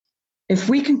if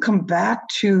we can come back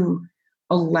to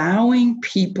allowing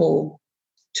people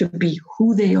to be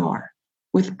who they are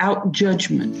without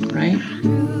judgment, right?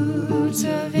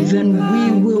 Then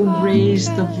we will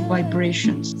raise the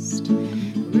vibrations.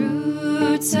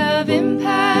 Roots of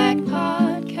Impact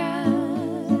Podcast.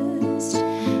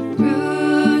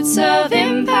 Roots of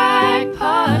Impact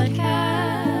Podcast.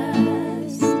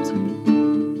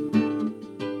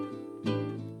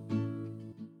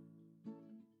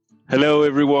 Hello,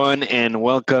 everyone, and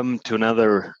welcome to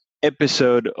another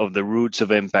episode of the Roots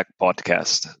of Impact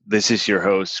podcast. This is your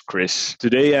host, Chris.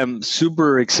 Today, I'm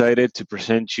super excited to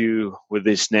present you with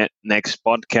this next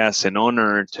podcast and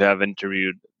honor to have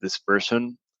interviewed this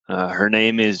person. Her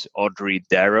name is Audrey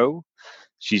Darrow.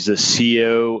 She's the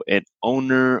CEO and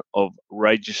owner of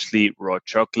Righteously Raw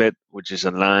Chocolate, which is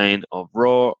a line of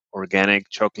raw, organic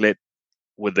chocolate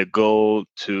with the goal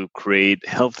to create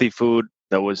healthy food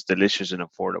that was delicious and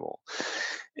affordable.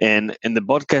 And in the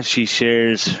podcast, she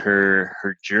shares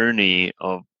her journey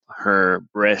of her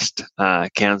breast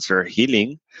cancer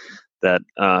healing that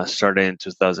started in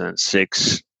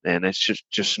 2006. And it's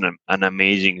just an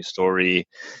amazing story.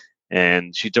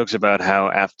 And she talks about how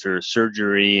after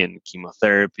surgery and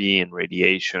chemotherapy and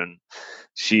radiation,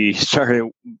 she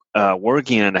started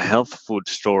working at a health food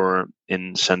store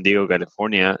in San Diego,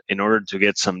 California, in order to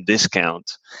get some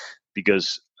discount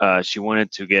because she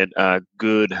wanted to get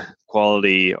good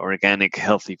quality, organic,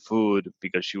 healthy food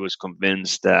because she was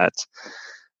convinced that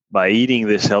by eating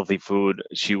this healthy food,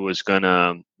 she was going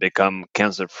to become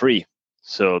cancer-free.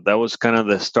 So that was kind of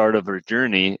the start of her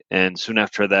journey. And soon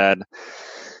after that,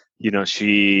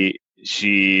 she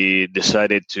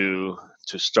decided to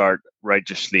start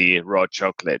Righteously Raw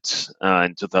Chocolates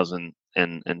in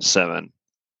 2007.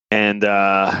 And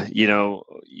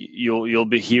you'll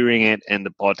be hearing it in the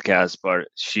podcast, but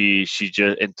she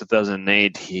just in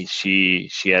 2008 she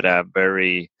had a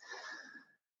very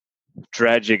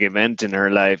tragic event in her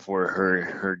life where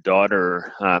her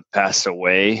daughter passed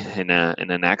away in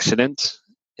an accident,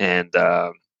 and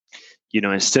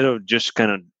instead of just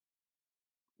kind of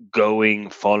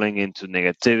falling into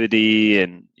negativity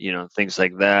and things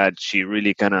like that, she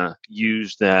really kind of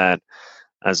used that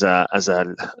as a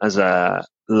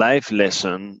life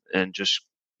lesson and just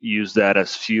use that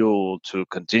as fuel to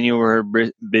continue her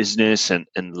business and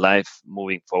life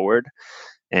moving forward.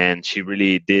 And she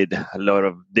really did a lot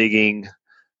of digging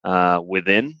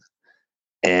within,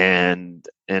 and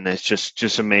it's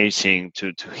just amazing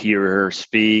to hear her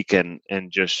speak and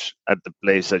just at the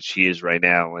place that she is right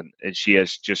now, and she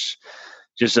has just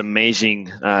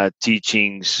amazing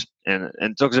teachings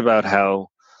and talks about how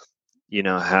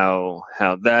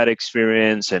that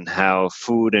experience and how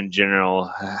food in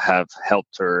general have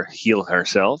helped her heal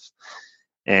herself,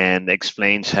 and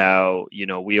explains how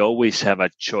we always have a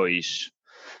choice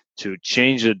to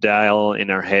change the dial in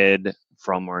our head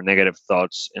from our negative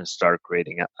thoughts and start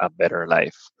creating a better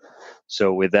life.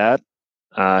 So with that,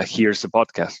 here's the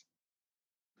podcast.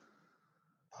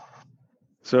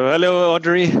 So hello,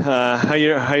 Audrey. How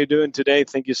you doing today?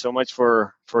 Thank you so much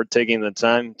for taking the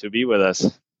time to be with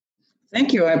us.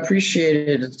 Thank you. I appreciate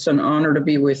it. It's an honor to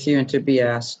be with you and to be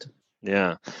asked.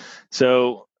 Yeah.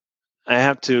 So I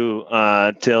have to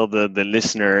tell the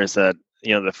listeners that,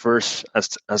 the first,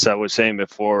 as I was saying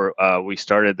before we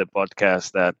started the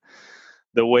podcast, that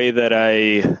the way that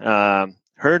I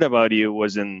heard about you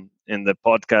was in the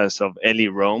podcast of Ellie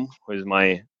Rome, who is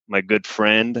my good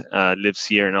friend, lives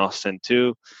here in Austin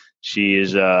too. She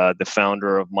is the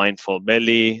founder of Mindful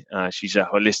Belly. She's a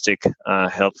holistic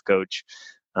health coach.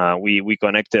 We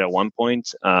connected at one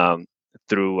point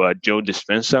through Joe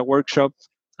Dispenza workshop.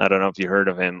 I don't know if you heard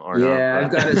of him or not. Yeah,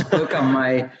 I've got his book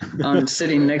on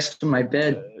sitting next to my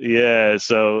bed. Yeah,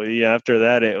 so after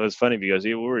that it was funny because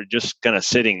we were just kind of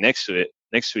sitting next to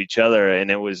each other,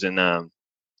 and it was in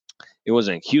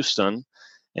Houston,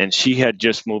 and she had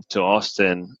just moved to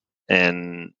Austin,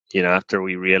 and after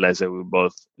we realized that we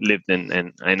both lived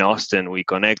in Austin, we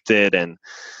connected, and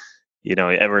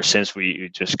ever since we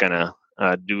just kind of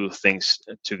do things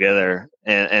together,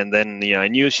 and then I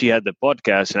knew she had the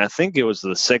podcast, and I think it was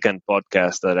the second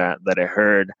podcast that I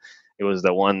heard. It was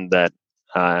the one that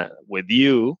with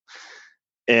you,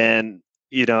 and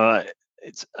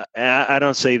it's I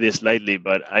don't say this lightly,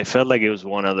 but I felt like it was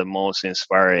one of the most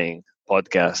inspiring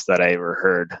podcasts that I ever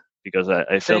heard, because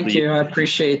I felt Thank you. I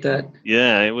appreciate that.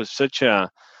 Yeah, it was such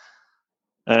a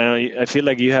I feel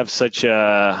like you have such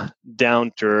a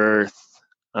down to earth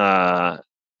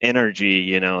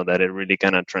energy, that it really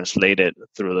kind of translated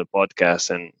through the podcast,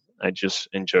 and I just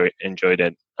enjoyed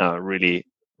it really,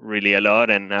 really a lot.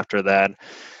 And after that,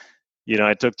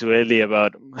 I talked to Ellie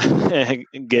about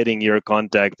getting your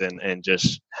contact and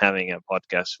just having a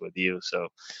podcast with you. So,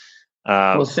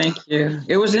 Well, thank you.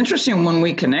 It was interesting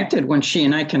when she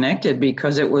and I connected,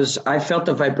 because I felt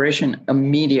the vibration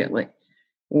immediately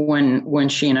when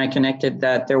she and I connected,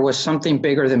 that there was something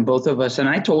bigger than both of us. And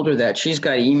I told her that. She's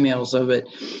got emails of it,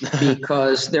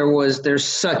 because there's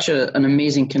such an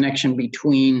amazing connection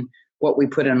between what we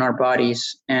put in our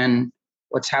bodies and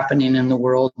what's happening in the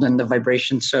world and the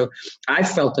vibration. So I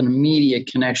felt an immediate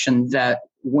connection that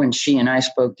when she and I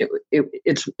spoke,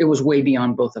 it was way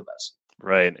beyond both of us.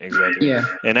 Right, exactly. Yeah.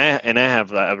 And I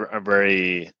have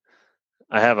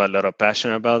I have a lot of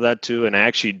passion about that too. And I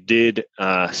actually did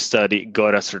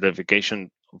got a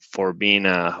certification for being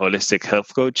a holistic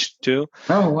health coach too.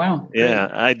 Oh, wow. Yeah,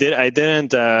 I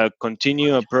didn't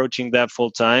continue approaching that full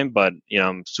time, but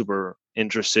I'm super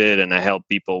interested and I help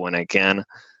people when I can.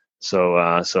 So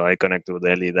I connected with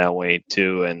Ellie that way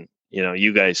too. And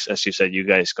you guys, as you said, you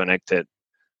guys connected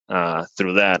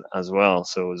through that as well.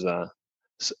 So it was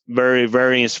very,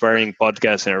 very inspiring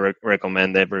podcast, and I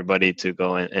recommend everybody to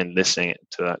go and listen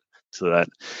to that.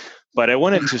 But I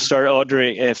wanted to start,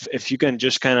 Audrey, if you can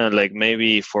just kind of like,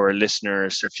 maybe for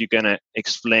listeners, if you can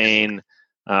explain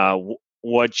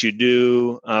what you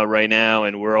do right now.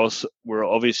 And we're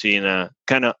obviously in a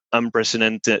kind of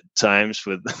unprecedented times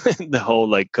with the whole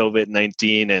like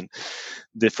COVID-19 and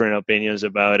different opinions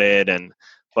about it.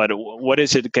 But what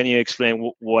is it? Can you explain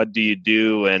what do you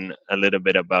do and a little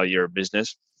bit about your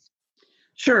business?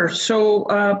 Sure. So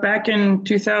back in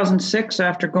 2006,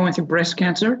 after going through breast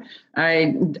cancer,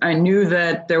 I knew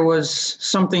that there was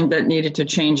something that needed to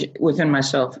change within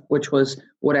myself, which was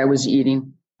what I was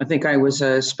eating. I think I was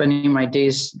spending my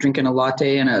days drinking a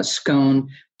latte and a scone,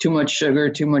 too much sugar,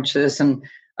 too much this. And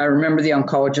I remember the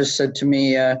oncologist said to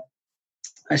me,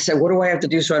 I said, what do I have to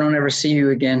do so I don't ever see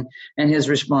you again? And his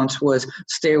response was,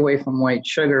 stay away from white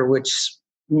sugar, which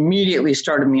immediately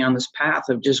started me on this path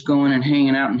of just going and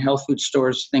hanging out in health food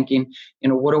stores thinking,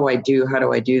 what do I do? How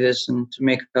do I do this? And to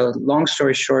make a long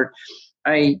story short,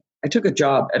 I took a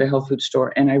job at a health food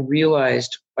store, and I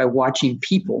realized by watching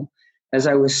people, as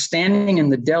I was standing in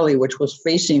the deli, which was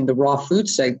facing the raw food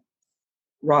section,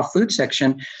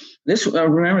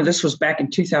 remember this was back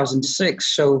in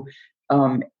 2006. So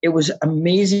it was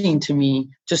amazing to me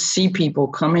to see people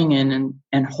coming in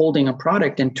and holding a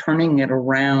product and turning it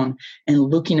around and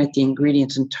looking at the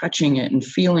ingredients and touching it and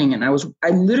feeling it. And I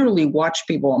literally watched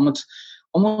people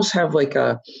almost have like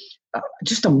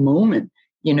just a moment,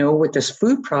 with this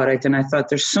food product. And I thought,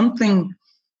 there's something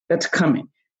that's coming.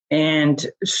 And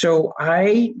so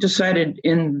I decided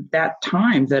in that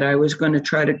time that I was going to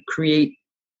try to create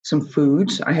some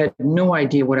foods. I had no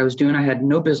idea what I was doing. I had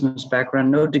no business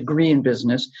background, no degree in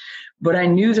business, but I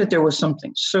knew that there was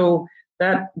something. So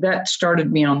that started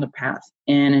me on the path.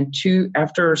 And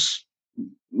after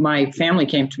my family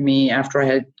came to me after I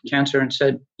had cancer and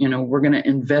said, we're going to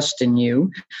invest in you.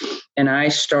 And I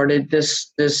started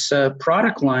this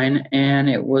product line, and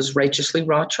it was Righteously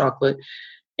Raw Chocolate.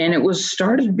 And it was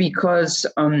started because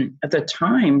by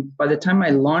the time I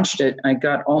launched it, I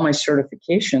got all my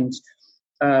certifications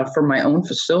for my own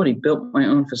facility, built my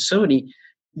own facility.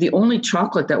 The only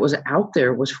chocolate that was out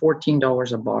there was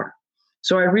 $14 a bar.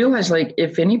 So I realized, like,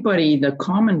 if anybody, the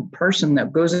common person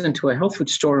that goes into a health food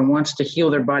store and wants to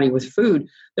heal their body with food,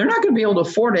 they're not going to be able to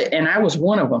afford it. And I was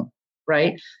one of them,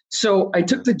 right? So I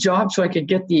took the job so I could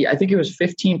get I think it was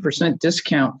 15%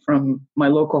 discount from my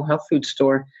local health food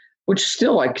store, which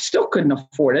I still couldn't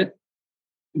afford it.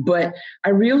 But I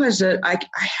realized that I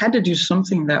had to do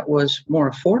something that was more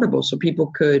affordable so people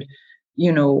could,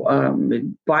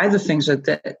 buy the things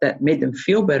that made them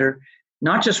feel better,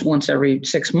 not just once every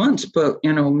 6 months, but,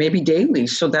 maybe daily.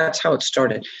 So that's how it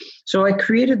started. So I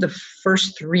created the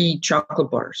first 3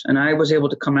 chocolate bars, and I was able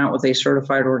to come out with a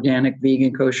certified organic,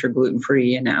 vegan, kosher,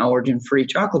 gluten-free, and allergen-free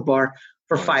chocolate bar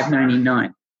for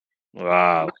 $5.99.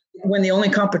 Wow. When the only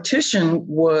competition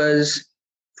was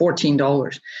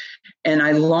 $14. And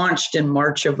I launched in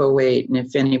March of 2008. And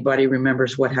if anybody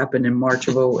remembers what happened in March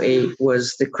of 2008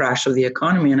 was the crash of the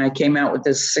economy. And I came out with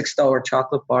this $6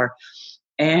 chocolate bar.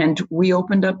 And we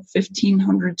opened up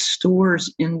 1,500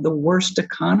 stores in the worst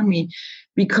economy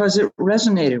because it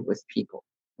resonated with people,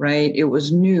 right? It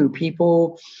was new.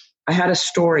 I had a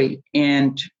story.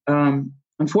 And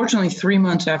unfortunately, 3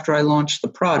 months after I launched the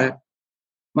product,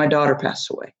 my daughter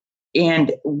passed away.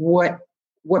 And what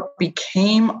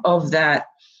became of that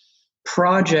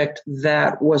project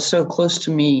that was so close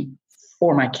to me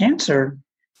for my cancer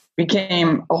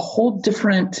became a whole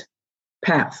different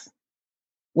path,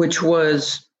 which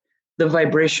was the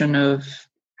vibration of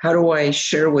how do I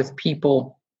share with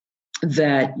people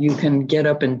that you can get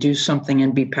up and do something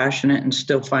and be passionate and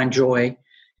still find joy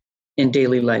in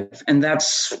daily life. And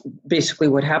that's basically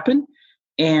what happened.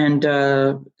 And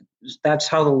that's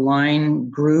how the line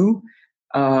grew.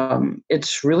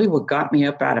 It's really what got me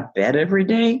up out of bed every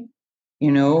day,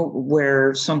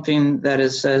 where something that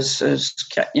is as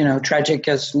tragic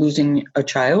as losing a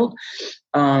child,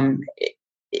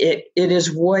 it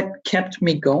is what kept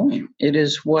me going. It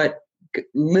is what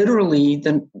literally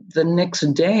the next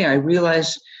day I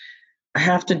realized I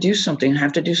have to do something. I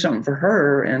have to do something for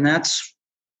her, and that's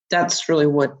really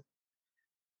what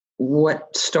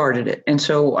started it. And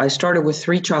so I started with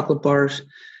 3 chocolate bars,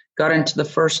 got into the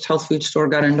first health food store,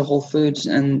 got into Whole Foods,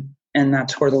 and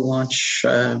that's where the launch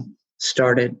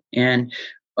started. And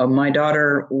my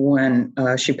daughter, when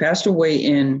she passed away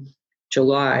in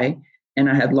July, and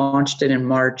I had launched it in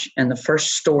March, and the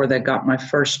first store that got my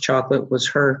first chocolate was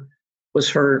her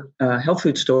health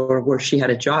food store where she had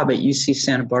a job at UC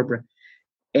Santa Barbara.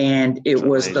 And it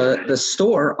was the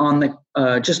store on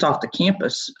the just off the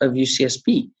campus of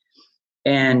UCSB.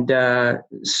 And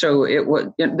so it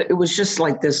was just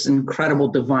like this incredible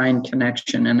divine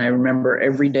connection. And I remember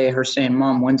every day her saying,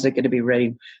 "Mom, when's it going to be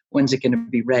ready? When's it going to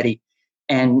be ready?"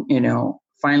 And,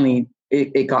 finally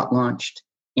it got launched,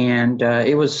 and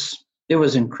it was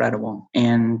incredible.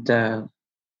 And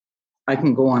I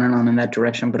can go on and on in that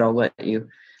direction, but I'll let you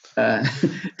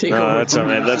take over.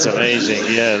 That's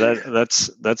amazing. Yeah, that's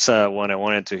what I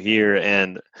wanted to hear.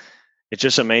 And it's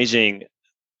just amazing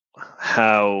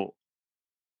how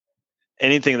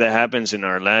anything that happens in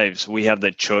our lives, we have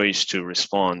the choice to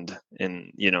respond,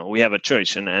 and we have a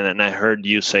choice. And I heard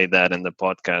you say that in the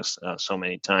podcast so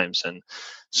many times. And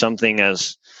something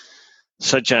as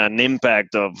such an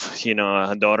impact of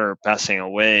a daughter passing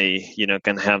away,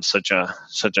 can have such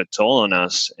a toll on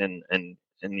us. And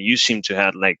you seem to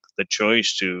have like the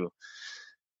choice to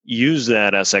use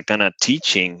that as a kind of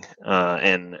teaching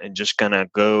and just kind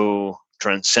of go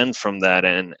transcend from that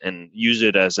and use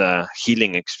it as a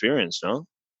healing experience, no?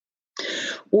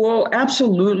 Well,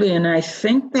 absolutely. And I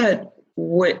think that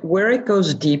where it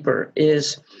goes deeper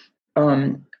is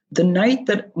the night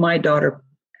that my daughter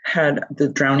had the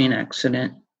drowning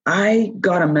accident, I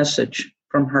got a message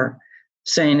from her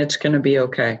saying it's going to be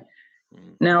okay.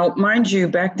 Now, mind you,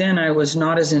 back then I was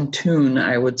not as in tune,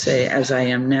 I would say, as I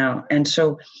am now. And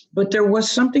so, but there was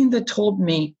something that told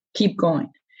me, keep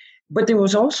going. But there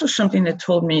was also something that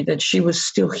told me that she was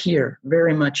still here,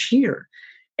 very much here.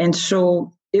 And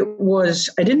so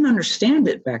I didn't understand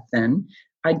it back then.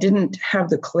 I didn't have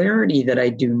the clarity that I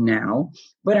do now,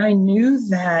 but I knew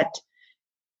that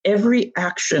every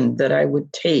action that I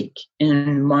would take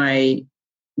in my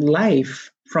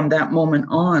life from that moment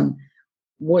on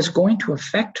was going to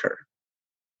affect her,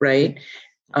 right?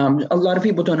 A lot of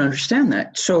people don't understand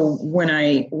that. So when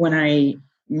I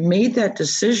made that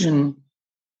decision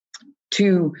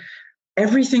to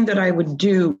everything that I would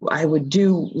do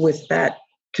with that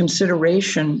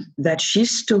consideration that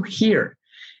she's still here.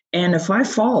 And if I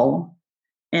fall,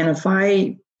 and if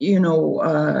I,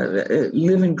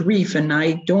 live in grief and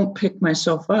I don't pick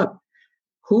myself up,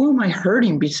 who am I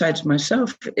hurting besides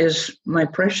myself is my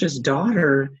precious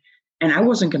daughter. And I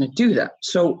wasn't going to do that.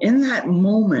 So in that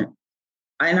moment,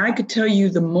 and I could tell you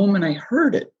the moment I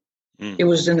heard it, it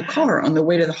was in the car on the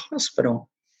way to the hospital.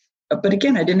 But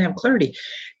again, I didn't have clarity.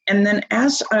 And then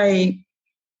as I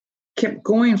kept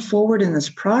going forward in this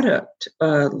product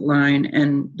line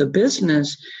and the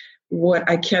business, what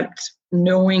I kept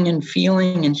knowing and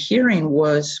feeling and hearing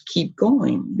was keep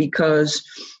going, because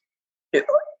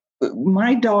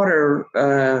my daughter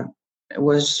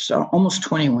was almost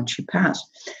 20 when she passed.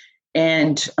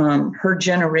 And her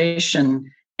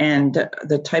generation and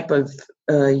the type of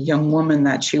young woman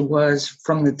that she was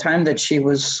from the time that she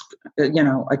was,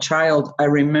 a child, I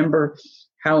remember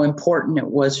how important it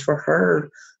was for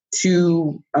her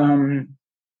to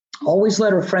always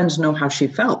let her friends know how she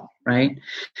felt, right?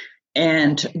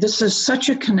 And this is such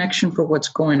a connection for what's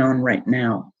going on right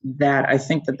now that I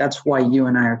think that that's why you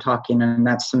and I are talking, and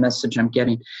that's the message I'm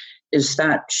getting, is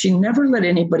that she never let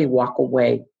anybody walk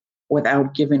away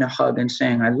without giving a hug and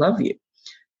saying, I love you.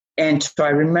 And so I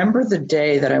remember the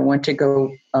day that I went to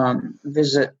go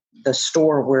visit the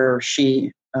store where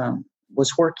she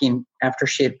was working after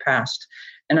she had passed.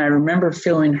 And I remember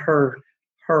feeling her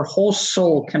whole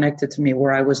soul connected to me,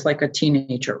 where I was like a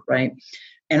teenager, right?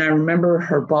 And I remember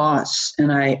her boss, and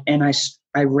I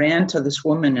ran to this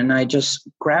woman and I just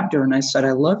grabbed her and I said,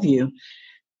 I love you.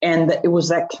 And it was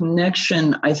that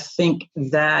connection, I think,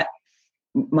 that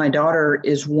my daughter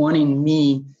is wanting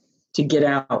me to get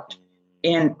out.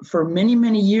 And for many,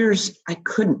 many years, I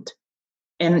couldn't.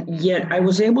 And yet I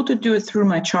was able to do it through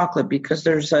my chocolate, because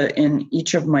there's in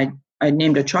each of my, I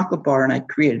named a chocolate bar and I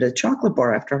created a chocolate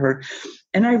bar after her.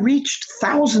 And I reached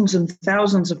thousands and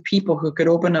thousands of people who could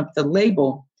open up the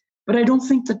label. But I don't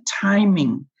think the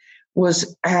timing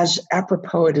was as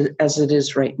apropos as it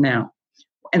is right now.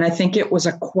 And I think it was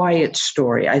a quiet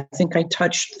story. I think I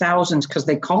touched thousands because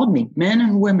they called me, men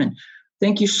and women.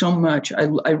 Thank you so much.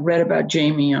 I read about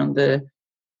Jamie in the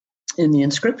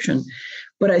inscription.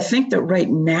 But I think that right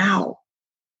now,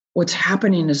 what's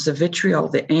happening is the vitriol,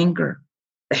 the anger,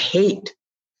 the hate,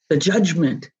 the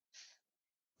judgment.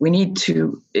 We need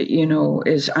to,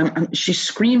 she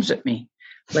screams at me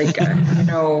like, and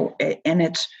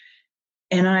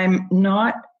I'm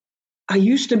not, I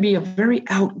used to be a very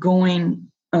outgoing,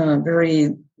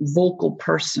 very vocal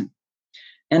person,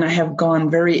 and I have gone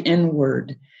very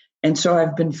inward. And so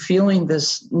I've been feeling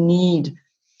this need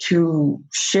to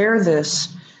share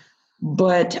this,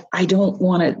 but I don't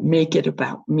want to make it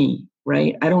about me,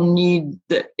 right? I don't need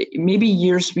maybe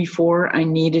years before I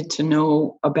needed to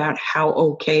know about how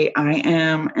okay I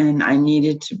am, and I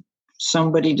needed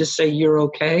somebody to say, you're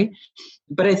okay.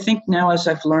 But I think now, as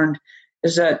I've learned,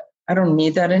 is that I don't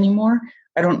need that anymore.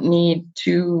 I don't need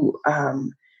to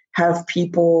have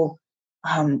people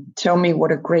tell me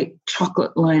what a great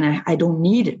chocolate line. I don't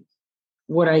need it.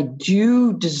 What I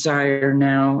do desire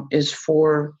now is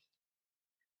for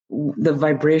the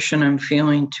vibration I'm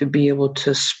feeling to be able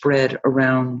to spread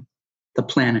around the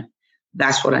planet.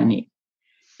 That's what I need.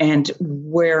 And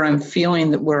where I'm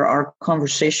feeling that where our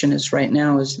conversation is right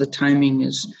now is the timing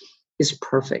is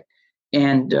perfect.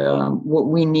 And what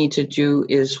we need to do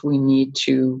is we need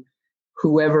to,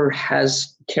 whoever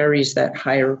carries that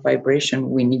higher vibration,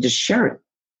 we need to share it.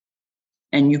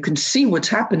 And you can see what's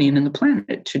happening in the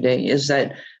planet today is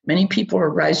that many people are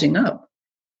rising up.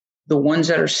 The ones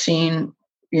that are seeing,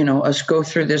 us go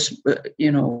through this,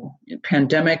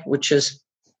 pandemic, which is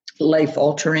life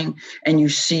altering, and you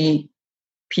see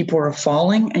people are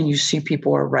falling and you see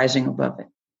people are rising above it.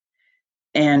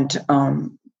 And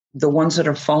the ones that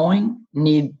are falling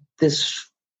need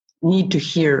to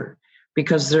hear,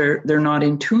 because they're not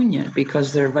in tune yet,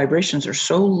 because their vibrations are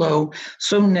so low,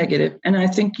 so negative. And I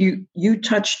think you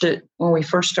touched it when we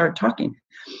first started talking.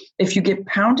 If you get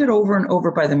pounded over and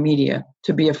over by the media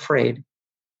to be afraid,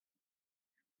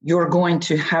 you're going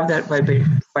to have that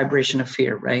vibration of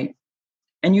fear, right?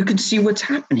 And you can see what's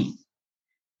happening.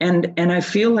 And I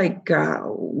feel like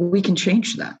we can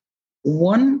change that.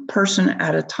 One person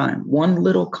at a time, one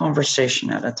little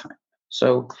conversation at a time.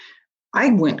 So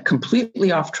I went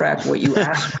completely off track what you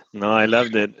asked. No, I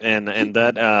loved it. And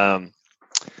that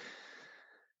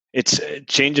it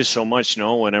changes so much,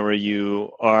 whenever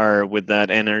you are with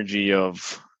that energy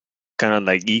of kind of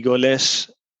like egoless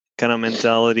kind of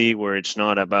mentality, where it's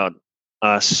not about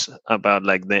us, about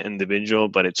like the individual,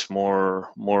 but it's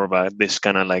more about this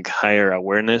kind of like higher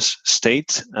awareness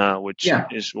state, which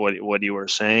is what you were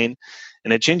saying.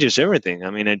 And it changes everything. I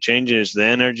mean, it changes the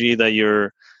energy that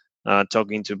you're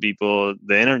talking to people,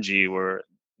 the energy the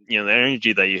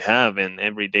energy that you have in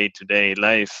every day-to-day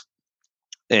life.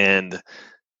 And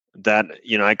that,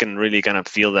 I can really kind of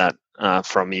feel that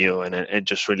from you, and it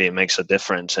just really makes a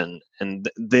difference. And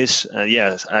this,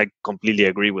 yes, I completely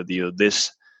agree with you.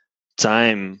 This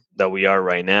time that we are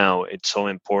right now, it's so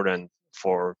important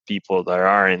for people that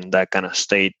are in that kind of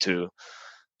state to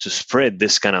spread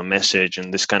this kind of message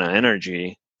and this kind of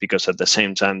energy, because at the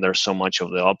same time there's so much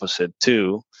of the opposite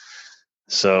too.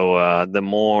 So the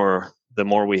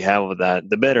more we have of that,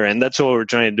 the better. And that's what we're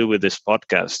trying to do with this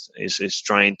podcast, is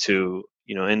trying to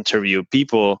interview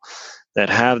people that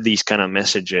have these kind of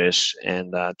messages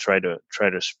and try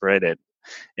to spread it.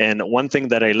 And one thing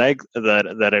that I like,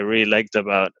 that I really liked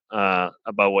about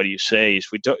what you say, is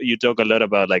you talk a lot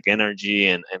about like energy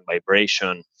and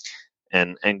vibration,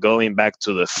 and going back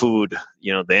to the food,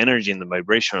 the energy and the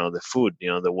vibration of the food,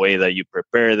 the way that you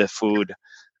prepare the food,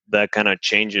 that kind of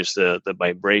changes the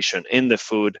vibration in the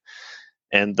food,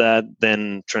 and that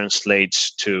then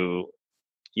translates to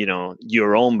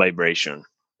your own vibration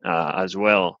as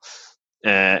well.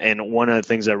 And one of the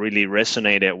things that really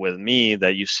resonated with me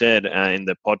that you said in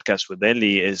the podcast with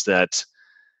Ellie is that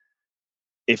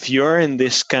if you're in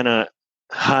this kind of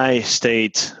high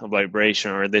state of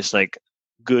vibration, or this like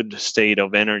good state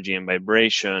of energy and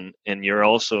vibration, and you're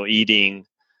also eating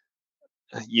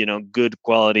good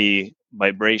quality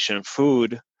vibration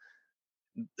food,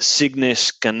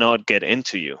 sickness cannot get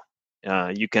into you.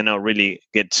 You cannot really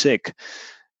get sick.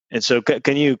 And so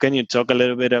can you talk a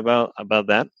little bit about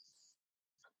that?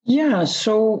 Yeah.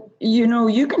 So,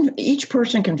 each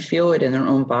person can feel it in their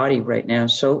own body right now.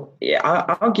 So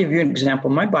I'll give you an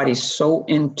example. My body's so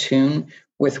in tune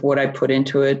with what I put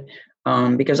into it.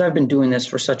 Because I've been doing this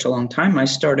for such a long time. I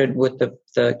started with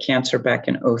the cancer back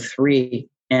in 2003.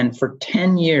 And for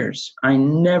 10 years, I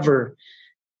never,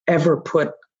 ever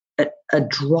put a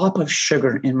drop of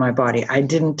sugar in my body. I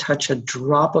didn't touch a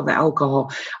drop of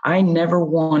alcohol. I never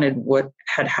wanted what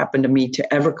had happened to me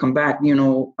to ever come back.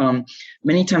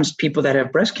 Many times people that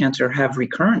have breast cancer have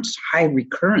high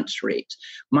recurrence rates.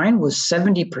 Mine was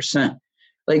 70%.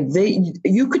 Like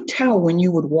you could tell when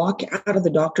you would walk out of the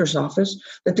doctor's office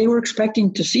that they were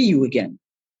expecting to see you again.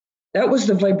 That was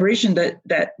the vibration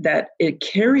that it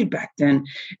carried back then.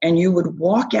 And you would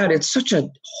walk out. It's such a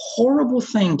horrible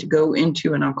thing to go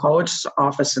into an oncologist's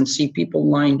office and see people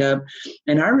lined up.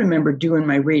 And I remember doing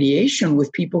my radiation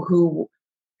with people who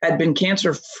had been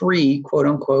cancer-free, quote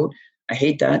unquote. I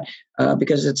hate that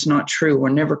because it's not true. We're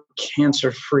never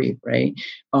cancer-free, right?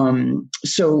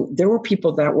 So there were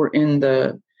people that were in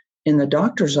the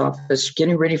doctor's office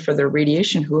getting ready for their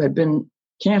radiation who had been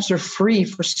cancer-free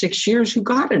for 6 years who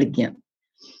got it again.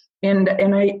 And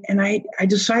I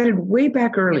decided way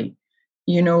back early,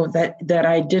 that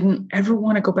I didn't ever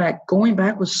want to go back. Going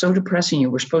back was so depressing. You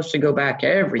were supposed to go back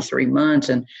every 3 months.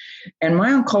 And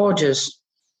my oncologist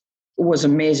was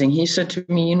amazing. He said to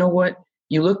me, you know what?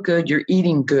 You look good. You're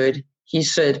eating good. He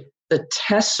said, the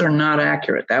tests are not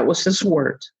accurate. That was his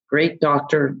words. Great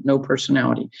doctor, no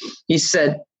personality. He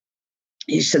said,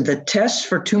 the tests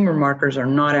for tumor markers are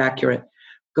not accurate.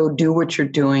 Go do what you're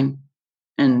doing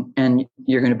and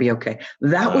you're going to be okay.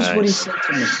 That was what he said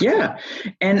to me. Yeah.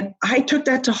 And I took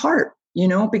that to heart,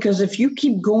 because if you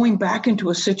keep going back into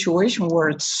a situation where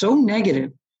it's so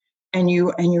negative and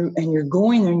you're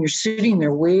going there and you're sitting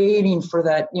there waiting for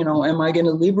that, am I going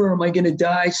to live or am I going to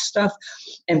die stuff?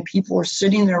 And people are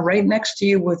sitting there right next to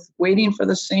you waiting for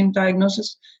the same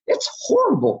diagnosis. It's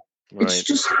horrible. Right. It's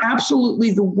just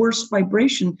absolutely the worst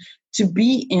vibration to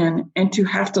be in and to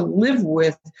have to live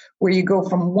with, where you go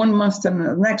from 1 month to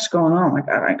the next going, oh my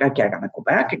God, I got to go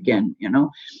back again,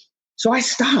 So I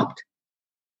stopped.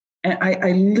 And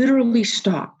I literally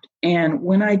stopped. And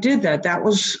when I did that,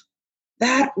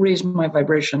 that raised my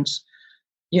vibrations,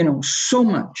 so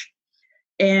much.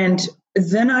 And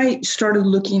then I started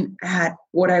looking at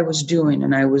what I was doing.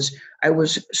 And I was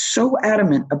so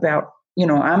adamant about,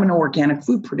 I'm an organic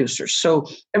food producer. So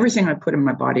everything I put in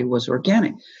my body was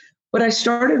organic. But I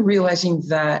started realizing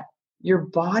that your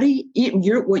body,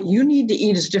 what you need to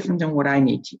eat is different than what I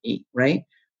need to eat, right?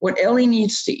 What Ellie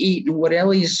needs to eat and what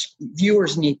Ellie's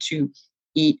viewers need to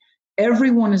eat,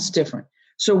 everyone is different.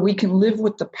 So we can live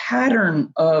with the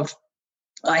pattern of,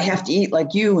 I have to eat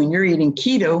like you and you're eating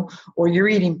keto or you're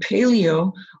eating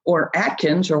paleo or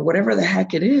Atkins or whatever the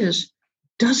heck it is,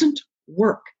 doesn't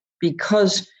work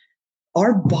because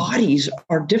our bodies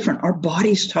are different. Our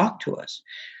bodies talk to us.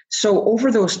 So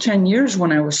over those 10 years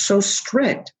when I was so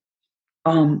strict,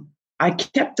 I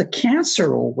kept the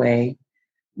cancer away,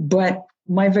 but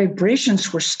my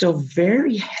vibrations were still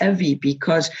very heavy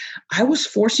because I was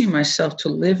forcing myself to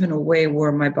live in a way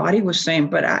where my body was saying,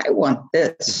 but I want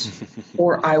this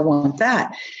or I want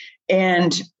that.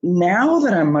 And now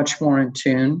that I'm much more in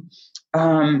tune,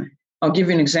 I'll give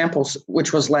you an example,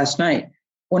 which was last night.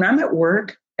 When I'm at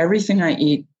work, everything I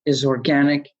eat is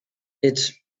organic.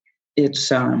 It's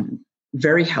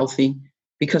very healthy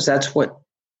because that's what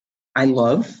I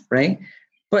love, right?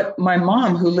 But my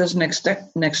mom, who lives next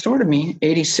door to me,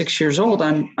 86 years old,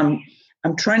 I'm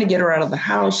trying to get her out of the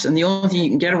house, and the only thing you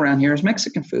can get around here is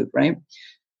Mexican food, right?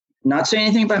 Not saying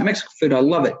anything about Mexican food. I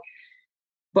love it.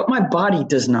 But my body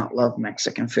does not love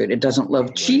Mexican food. It doesn't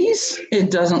love cheese.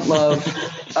 It doesn't love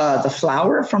the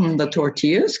flour from the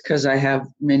tortillas because I have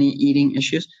many eating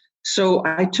issues. So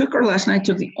I took her last night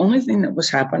to the only thing that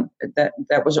was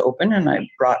open, and I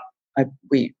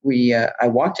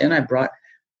walked in. I brought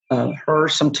her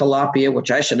some tilapia,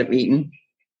 which I should have eaten,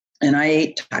 and I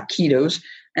ate taquitos,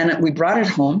 and we brought it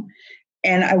home.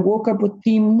 And I woke up with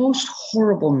the most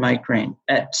horrible migraine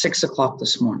at 6:00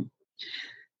 this morning.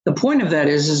 The point of that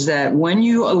is that when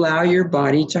you allow your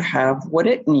body to have what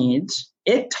it needs,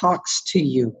 it talks to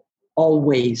you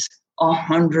always,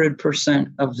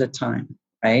 100% of the time,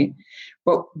 right?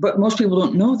 But most people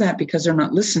don't know that because they're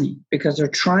not listening, because they're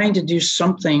trying to do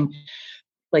something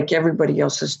like everybody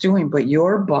else is doing. But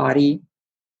your body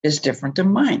is different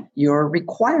than mine. Your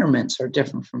requirements are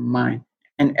different from mine.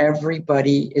 And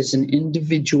everybody is an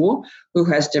individual who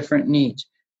has different needs.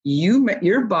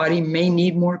 Your body may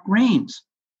need more grains.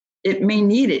 It may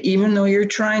need it, even though you're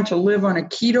trying to live on a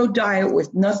keto diet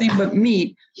with nothing but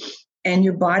meat, and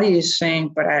your body is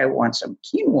saying, but I want some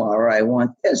quinoa, or I want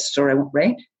this, or I want,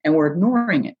 right? And we're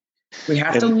ignoring it. We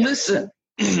have to listen.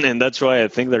 and that's why I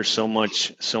think there's so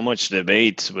much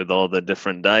debate with all the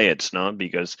different diets, no?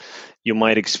 Because you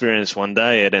might experience one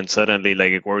diet and suddenly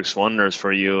like it works wonders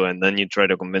for you, and then you try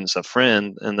to convince a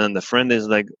friend, and then the friend is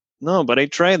like, no, but I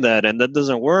tried that and that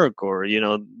doesn't work, or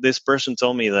this person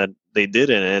told me that they did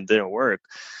it and it didn't work.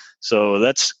 So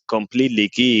that's completely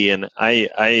key. And I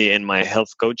in my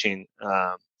health coaching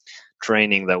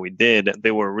training that we did, they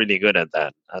were really good at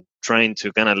that, at trying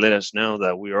to kind of let us know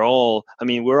that we're all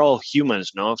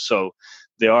humans, no? So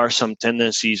there are some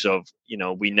tendencies of,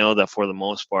 we know that for the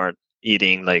most part,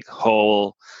 eating like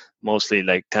whole, mostly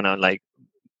like kind of like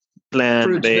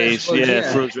plant-based,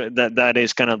 fruits, that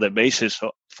is kind of the basis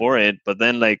for it. But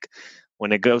then like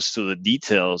when it goes to the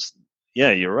details,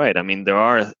 yeah, you're right. I mean, there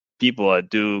are people that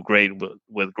do great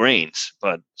with grains,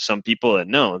 but some people that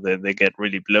no, they get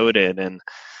really bloated. And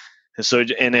so,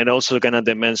 and it also kind of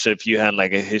depends if you had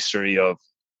like a history of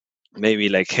maybe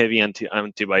like heavy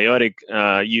antibiotic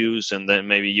use, and then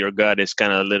maybe your gut is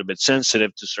kind of a little bit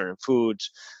sensitive to certain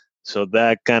foods. So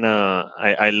that kind of,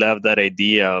 I love that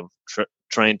idea of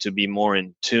trying to be more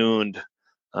in tuned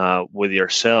with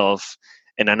yourself.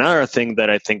 And another thing that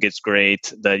I think is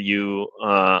great that you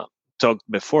talked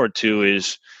before too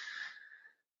is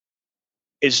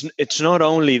it's not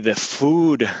only the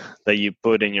food that you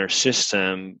put in your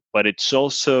system, but it's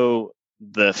also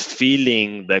the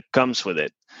feeling that comes with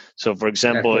it. So, for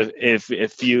example,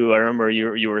 if you, I remember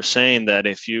you were saying that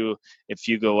if you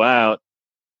go out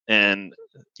and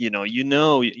you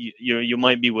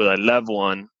might be with a loved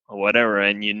one or whatever,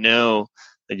 and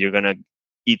that you're gonna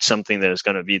eat something that is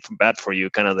gonna be bad for you,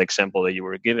 kind of the example that you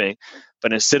were giving,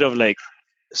 but instead of like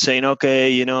saying,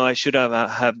 okay, I should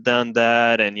have done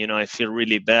that, and I feel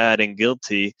really bad and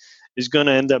guilty, is going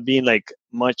to end up being like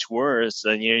much worse.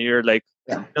 And you're like,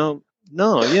 no,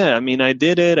 yeah, I mean, I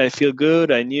did it, I feel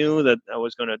good, I knew that I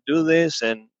was going to do this,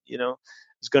 and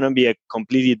it's going to be a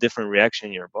completely different reaction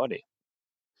in your body.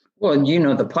 Well,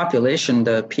 the population,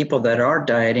 the people that are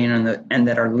dieting and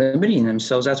that are limiting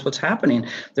themselves, that's what's happening.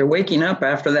 They're waking up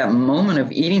after that moment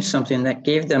of eating something that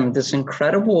gave them this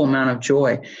incredible amount of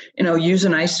joy. Use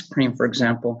an ice cream, for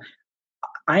example.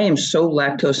 I am so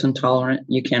lactose intolerant,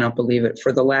 you cannot believe it,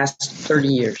 for the last 30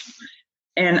 years.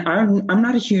 And I'm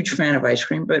not a huge fan of ice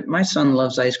cream, but my son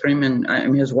loves ice cream,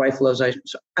 and his wife loves ice cream.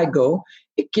 So I go.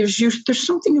 It gives you, there's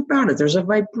something about it. There's a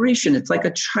vibration. It's like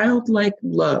a childlike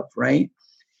love, right?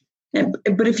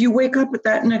 But if you wake up at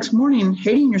that next morning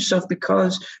hating yourself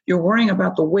because you're worrying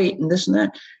about the weight and this and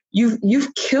that,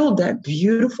 you've killed that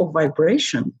beautiful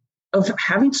vibration of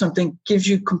having something gives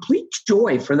you complete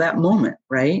joy for that moment,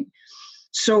 right?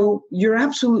 So you're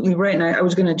absolutely right. And I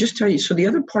was going to just tell you, so the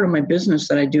other part of my business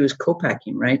that I do is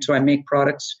co-packing, right? So I make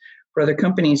products for other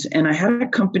companies. And I had a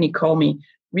company call me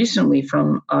recently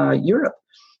from Europe,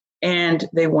 and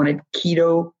they wanted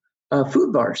keto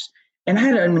food bars. And I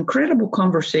had an incredible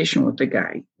conversation with the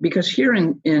guy, because here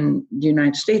in the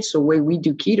United States, the way we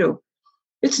do keto,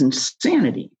 it's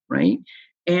insanity, right?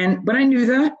 But I knew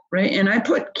that, right? And I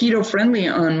put keto friendly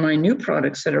on my new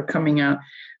products that are coming out,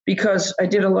 because I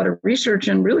did a lot of research,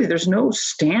 and really there's no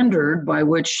standard by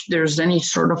which there's any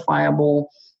certifiable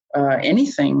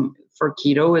anything for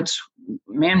keto. It's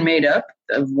man-made up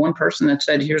of one person that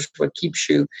said, here's what keeps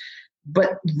you.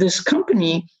 But this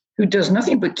company who does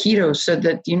nothing but keto said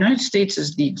that the United States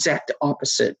is the exact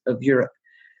opposite of Europe.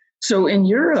 So in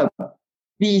Europe, and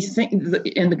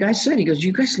the guy said, he goes,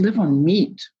 you guys live on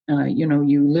meat.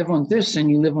 You live on this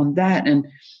and you live on that. And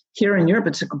here in Europe,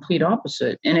 it's a complete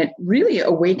opposite. And it really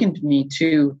awakened me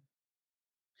to,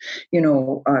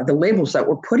 the labels that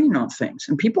we're putting on things.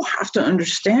 And people have to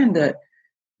understand that,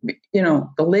 the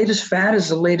latest fad is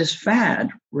the latest fad,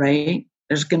 right?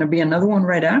 There's going to be another one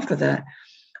right after that.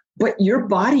 But your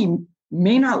body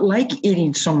may not like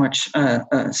eating so much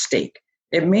steak.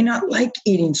 It may not like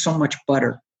eating so much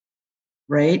butter,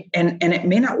 right? And it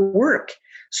may not work.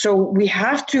 So we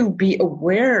have to be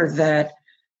aware that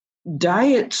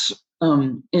diets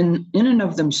in and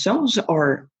of themselves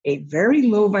are a very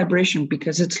low vibration,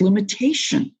 because it's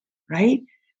limitation, right?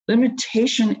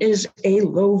 Limitation is a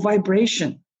low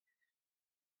vibration.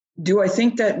 Do I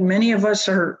think that many of us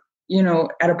are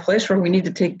at a place where we need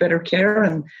to take better care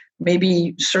and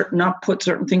maybe not put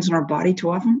certain things in our body too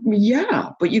often? Yeah,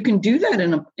 but you can do that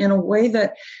in a way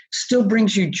that still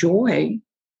brings you joy,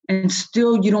 and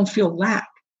still you don't feel lack,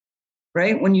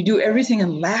 right? When you do everything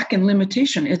in lack and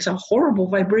limitation, it's a horrible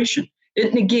vibration.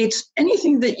 It negates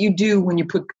anything that you do when you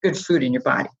put good food in your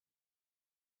body.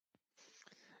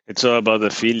 It's all about the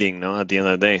feeling, no? At the end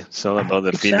of the day, it's all about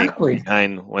the feeling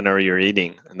behind whenever you're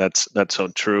eating, and that's so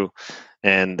true.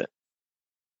 And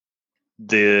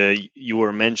you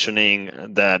were mentioning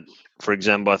that, for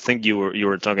example, I think you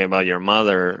were talking about your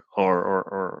mother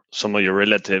or some of your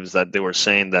relatives, that they were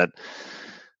saying that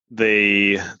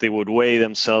they would weigh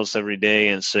themselves every day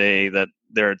and say that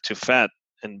they're too fat.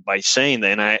 And by saying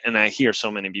that, and I hear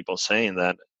so many people saying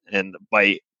that, and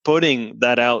by putting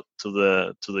that out to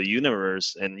the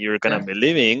universe, and you're kind of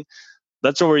believing,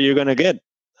 that's where you're gonna get.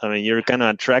 I mean, you're kind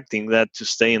of attracting that to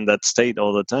stay in that state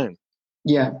all the time.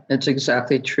 Yeah, that's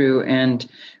exactly true. And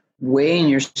weighing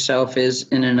yourself is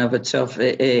in and of itself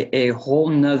a whole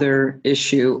nother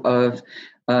issue of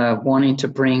wanting to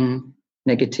bring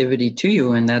negativity to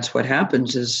you. And that's what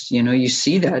happens is, you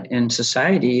see that in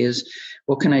society is,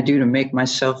 what can I do to make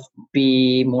myself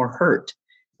be more hurt?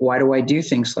 Why do I do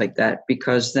things like that?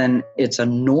 Because then it's a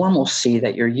normalcy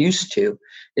that you're used to.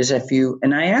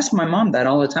 And I ask my mom that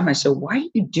all the time. I said, why do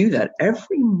you do that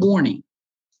every morning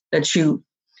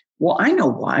well, I know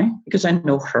why, because I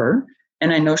know her,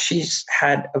 and I know she's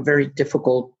had a very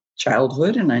difficult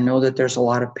childhood, and I know that there's a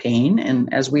lot of pain.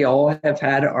 And as we all have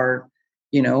had our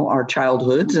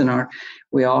childhoods, and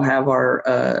we all have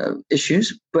our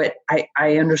issues, but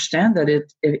I understand that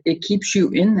it keeps you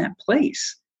in that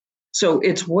place. So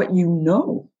it's what you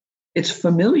know, it's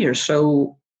familiar.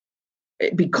 So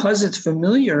because it's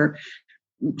familiar,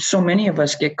 so many of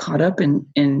us get caught up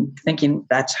in thinking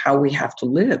that's how we have to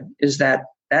live, is that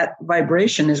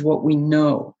vibration is what we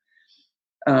know.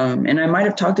 And I might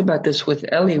have talked about this with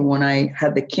Ellie when I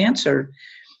had the cancer.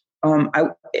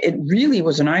 It really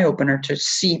was an eye-opener to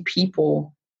see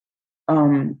people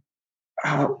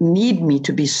need me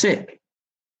to be sick,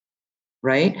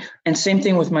 right? And same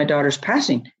thing with my daughter's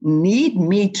passing, need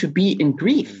me to be in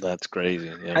grief. That's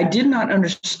crazy. Yeah. I did not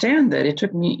understand that. It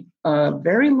took me a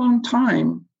very long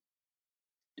time.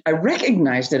 I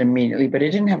recognized it immediately, but I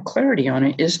didn't have clarity on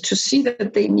it, is to see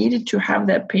that they needed to have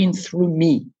that pain through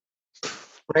me,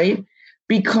 right?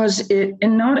 Because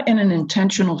and not in an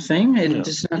intentional thing.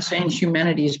 It's not saying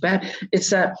humanity is bad.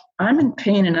 It's that I'm in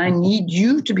pain and I need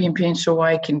you to be in pain so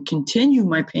I can continue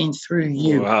my pain through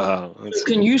you. Wow.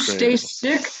 Can you stay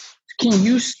sick? Can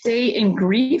you stay in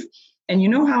grief? And you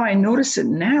know how I notice it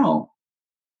now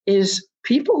is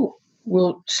people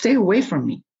will stay away from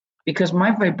me because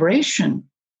my vibration,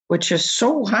 which is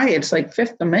so high, it's like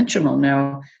fifth dimensional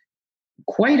now,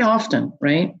 quite often,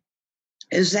 right,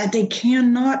 is that they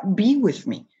cannot be with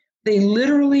me. They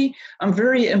literally, I'm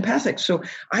very empathic, so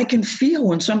I can feel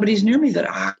when somebody's near me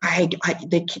that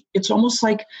it's almost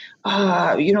like,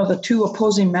 the two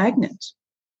opposing magnets.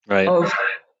 Right.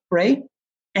 Right?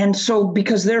 And so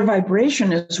because their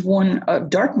vibration is one of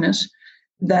darkness,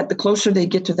 that the closer they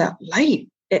get to that light,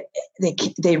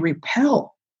 they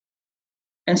repel.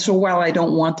 And so while I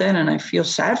don't want that, and I feel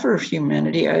sad for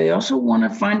humanity, I also want to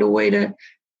find a way to,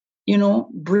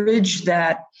 bridge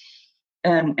that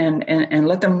and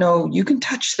let them know you can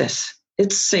touch this.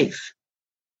 It's safe,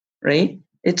 right?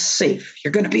 It's safe.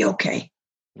 You're going to be okay.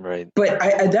 Right. But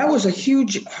that was a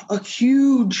huge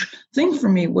thing for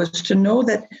me, was to know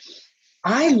that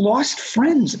I lost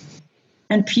friends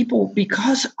and people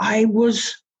because I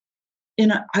was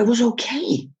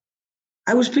okay.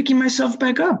 I was picking myself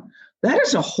back up. That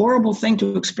is a horrible thing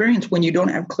to experience when you don't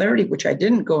have clarity, which I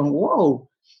didn't, going, whoa,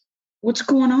 what's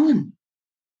going on?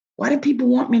 Why do people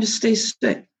want me to stay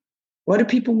sick? Why do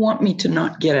people want me to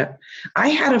not get up? I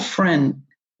had a friend,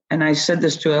 and I said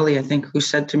this to Ellie, I think, who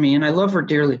said to me, and I love her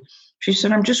dearly. She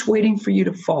said, I'm just waiting for you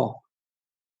to fall.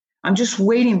 I'm just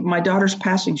waiting. My daughter's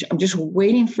passing. I'm just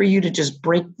waiting for you to just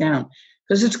break down,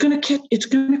 because it's going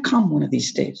to come one of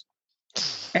these days.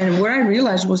 And what I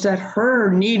realized was that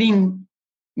her needing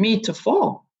me to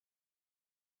fall.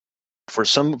 For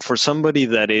somebody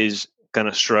that is kind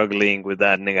of struggling with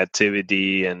that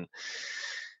negativity and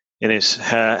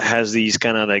has these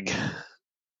kind of like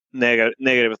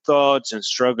negative thoughts and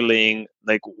struggling,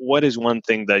 like, what is one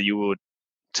thing that you would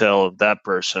tell that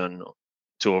person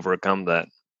to overcome that?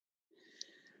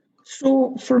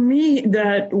 So for me,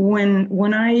 that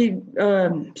when I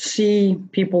see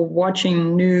people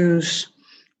watching news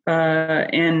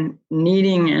and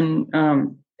needing and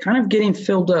kind of getting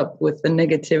filled up with the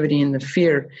negativity and the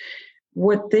fear,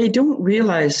 what they don't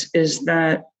realize is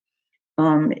that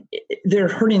they're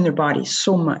hurting their bodies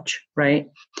so much, right?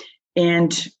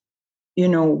 And,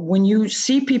 when you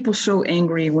see people so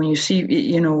angry, when you see,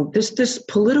 this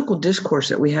political discourse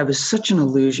that we have is such an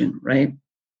illusion, right?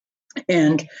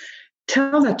 And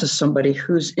tell that to somebody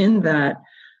who's in that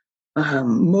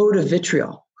mode of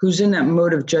vitriol, who's in that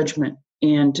mode of judgment.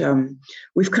 And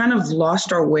we've kind of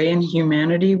lost our way in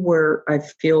humanity, where I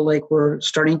feel like we're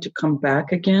starting to come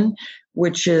back again,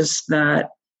 which is that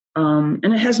And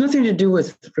it has nothing to do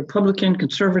with Republican,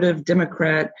 conservative,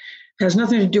 Democrat. It has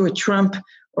nothing to do with Trump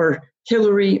or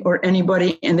Hillary or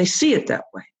anybody. And they see it that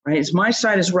way, right? It's my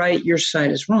side is right, your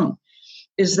side is wrong.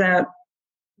 Is that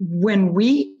when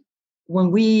we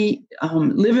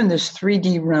live in this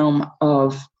 3D realm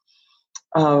of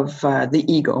the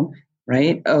ego,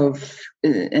 right?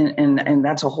 And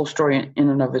that's a whole story in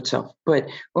and of itself. But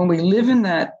when we live in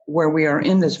that, where we are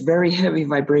in this very heavy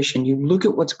vibration, you look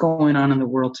at what's going on in the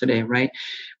world today, right?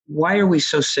 Why are we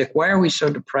so sick? Why are we so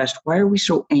depressed? Why are we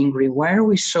so angry? Why are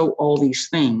we so all these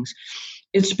things?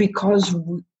 It's because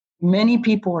many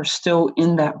people are still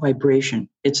in that vibration.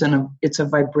 It's a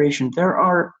vibration. There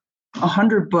are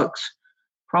 100 books,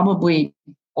 probably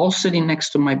all sitting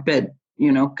next to my bed,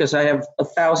 because I have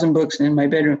 1,000 books in my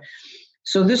bedroom.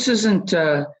 So this isn't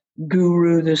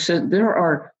guru. There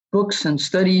are books and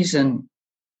studies and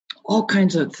all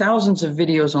kinds of thousands of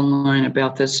videos online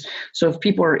about this. So if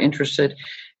people are interested,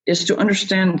 is to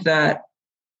understand that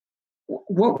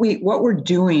what we're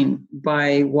doing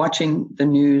by watching the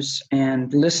news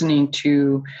and listening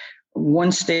to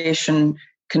one station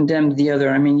condemn the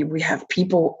other. I mean, we have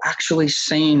people actually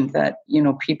saying that,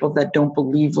 people that don't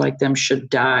believe like them should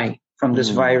die from this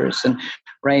virus, and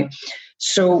right.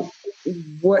 So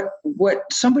what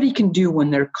somebody can do when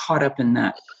they're caught up in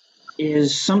that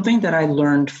is something that I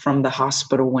learned from the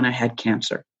hospital when I had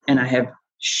cancer. And I have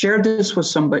shared this with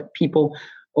some people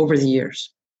over the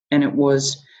years. And it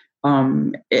was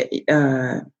back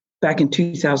in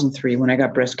 2003 when I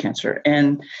got breast cancer.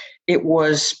 And it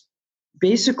was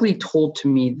basically told to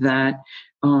me that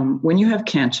when you have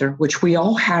cancer, which we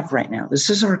all have right now,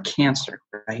 this is our cancer,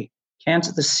 right?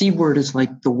 Cancer, the C word is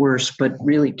like the worst, but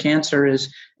really cancer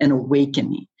is an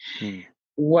awakening.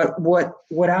 What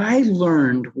I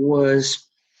learned was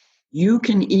you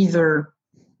can either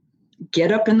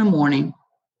get up in the morning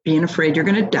being afraid you're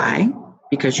going to die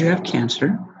because you have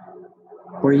cancer,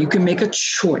 or you can make a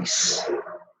choice,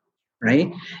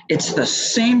 right? It's the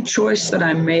same choice that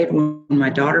I made when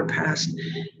my daughter passed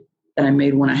that I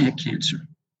made when I had cancer,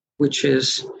 which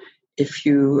is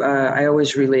I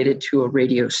always relate it to a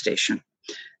radio station.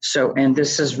 So, and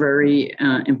this is very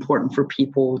important for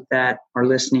people that are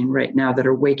listening right now that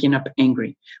are waking up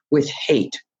angry with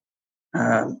hate,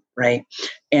 right?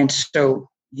 And so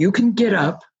you can get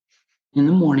up in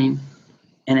the morning,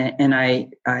 and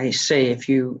I say, if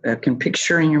you can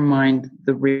picture in your mind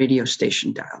the radio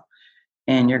station dial,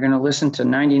 and you're going to listen to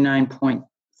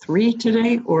 99.3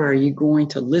 today, or are you going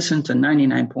to listen to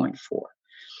 99.4?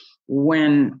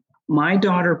 When my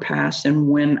daughter passed and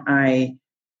when I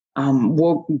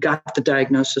got the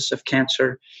diagnosis of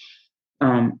cancer,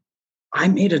 I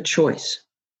made a choice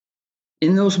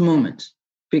in those moments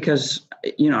because,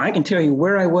 I can tell you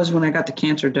where I was when I got the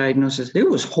cancer diagnosis. It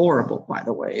was horrible, by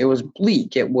the way. It was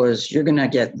bleak. It was, you're going to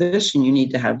get this and you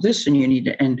need to have this and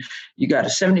and you got a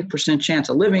 70% chance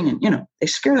of living. And, they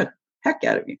scare the heck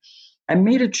out of you. I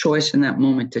made a choice in that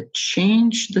moment to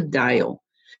change the dial.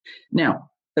 Now,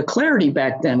 the clarity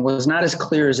back then was not as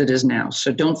clear as it is now.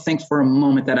 So don't think for a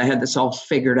moment that I had this all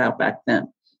figured out back then.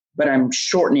 But I'm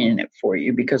shortening it for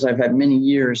you because I've had many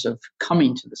years of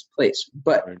coming to this place.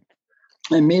 But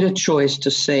I made a choice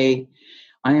to say,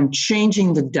 I am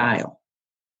changing the dial.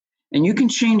 And you can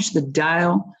change the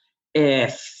dial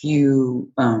if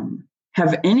you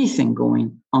have anything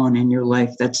going on in your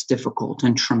life that's difficult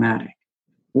and traumatic.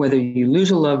 Whether you lose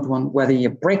a loved one, whether you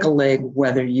break a leg,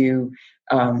 whether you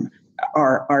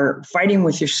are fighting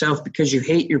with yourself because you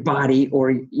hate your body,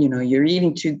 or you're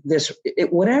eating to this,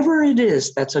 whatever it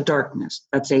is, that's a darkness,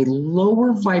 that's a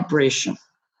lower vibration.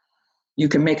 You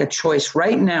can make a choice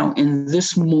right now in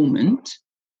this moment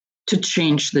to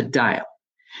change the dial.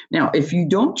 Now, if you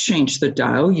don't change the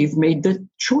dial, you've made the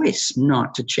choice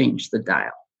not to change the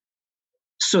dial.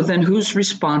 So then whose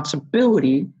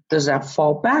responsibility does that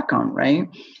fall back on, right?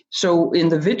 So in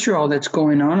the vitriol that's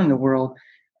going on in the world,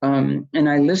 and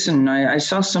I listened, I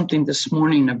saw something this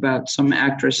morning about some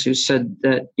actress who said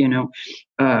that,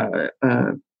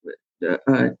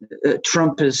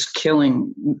 Trump is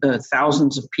killing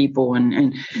thousands of people.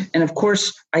 And of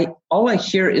course, all I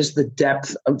hear is the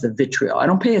depth of the vitriol. I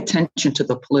don't pay attention to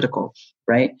the political,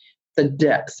 right? The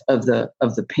depth of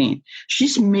the pain.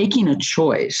 She's making a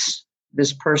choice,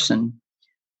 this person,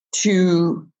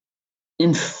 to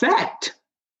infect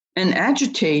and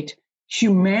agitate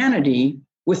humanity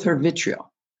with her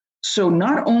vitriol. So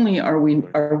not only are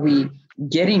we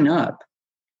getting up,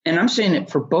 and I'm saying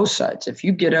it for both sides. If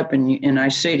you get up and I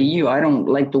say to you, I don't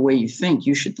like the way you think,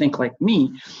 you should think like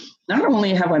me. Not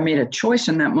only have I made a choice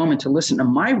in that moment to listen to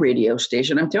my radio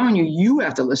station, I'm telling you, you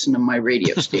have to listen to my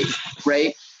radio station,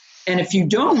 right? And if you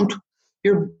don't,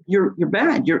 you're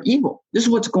bad, you're evil. This is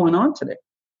what's going on today.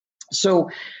 So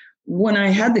when I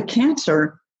had the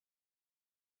cancer,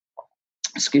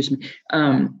 excuse me,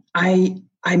 I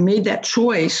made that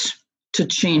choice to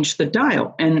change the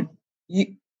dial. And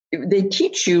they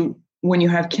teach you when you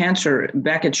have cancer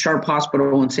back at Sharp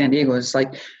Hospital in San Diego, it's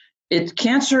like,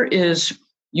 cancer is,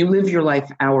 you live your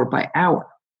life hour by hour,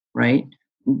 right?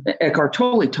 Eckhart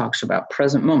Tolle talks about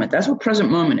present moment. That's what present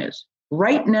moment is.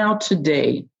 Right now,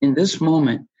 today, in this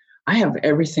moment, I have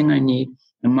everything I need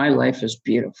and my life is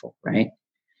beautiful, right?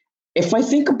 If I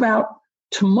think about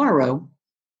tomorrow,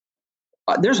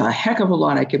 there's a heck of a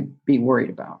lot I could be worried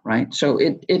about, right? So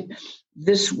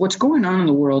what's going on in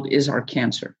the world is our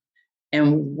cancer.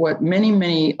 And what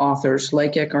many authors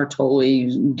like Eckhart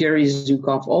Tolle, Gary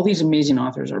Zukav, all these amazing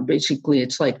authors are basically,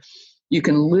 it's like you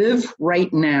can live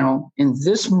right now in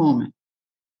this moment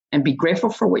and be grateful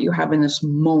for what you have in this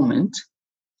moment.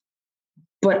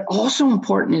 But also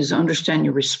important is understand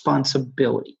your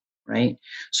responsibility, right?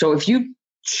 So if you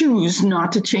choose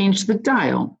not to change the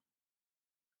dial,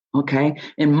 okay,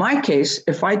 in my case,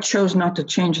 if I chose not to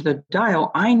change the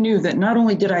dial, I knew that not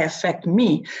only did I affect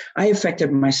me, I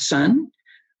affected my son,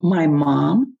 my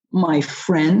mom, my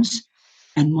friends,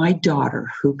 and my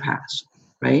daughter who passed,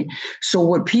 right? So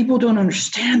what people don't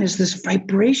understand is this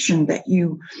vibration that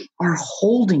you are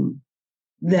holding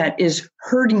that is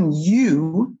hurting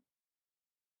you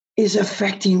is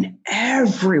affecting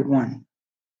everyone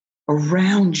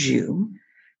around you.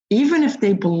 Even if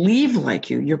they believe like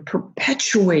you, you're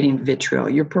perpetuating vitriol,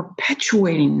 you're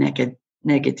perpetuating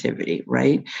negativity,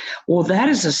 right? Well, that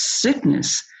is a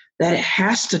sickness that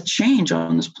has to change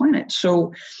on this planet.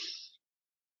 So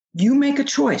you make a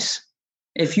choice.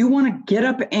 If you want to get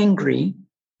up angry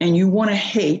and you want to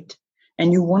hate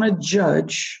and you want to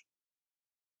judge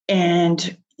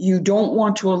and you don't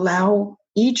want to allow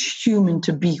each human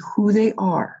to be who they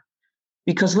are,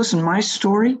 because listen, my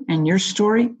story and your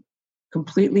story,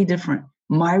 completely different.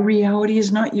 My reality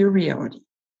is not your reality.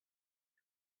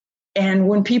 And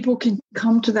when people can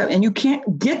come to that, and you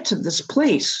can't get to this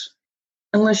place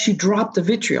unless you drop the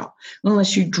vitriol,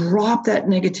 unless you drop that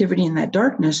negativity and that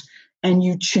darkness and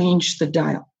you change the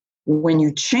dial. When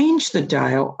you change the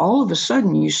dial, all of a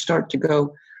sudden you start to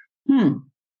go,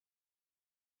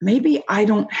 maybe I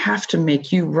don't have to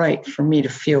make you right for me to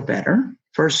feel better.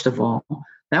 First of all,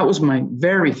 that was my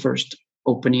very first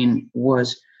opening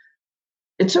was,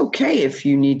 it's okay if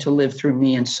you need to live through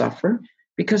me and suffer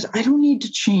because I don't need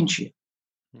to change you,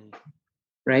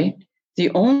 right? The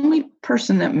only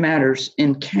person that matters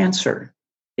in cancer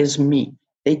is me.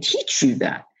 They teach you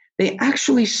that. They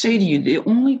actually say to you, the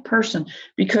only person,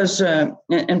 because,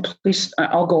 and please,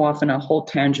 I'll go off on a whole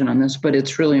tangent on this, but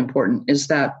it's really important, is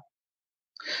that,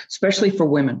 especially for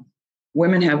women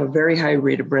have a very high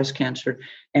rate of breast cancer.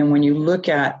 And when you look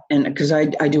at, and because I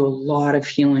do a lot of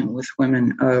healing with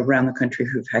women around the country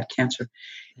who've had cancer,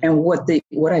 and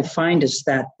what I find is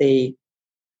that they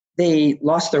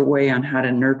lost their way on how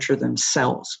to nurture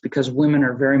themselves, because women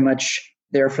are very much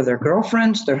there for their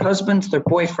girlfriends, their husbands, their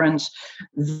boyfriends,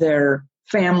 their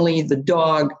family, the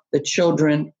dog, the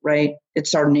children, right?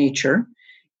 It's our nature.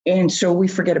 And so we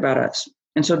forget about us.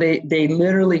 And so they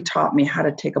literally taught me how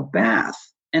to take a bath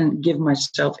and give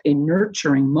myself a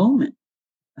nurturing moment.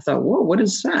 I thought, whoa, what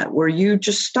is that? Where you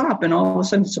just stop and all of a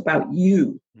sudden it's about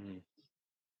you.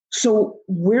 So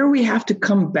where we have to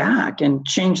come back and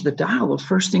change the dial, the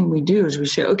first thing we do is we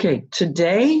say, okay,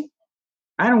 today,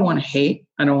 I don't want to hate.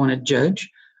 I don't want to judge.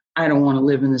 I don't want to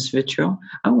live in this vitriol.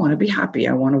 I want to be happy.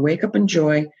 I want to wake up in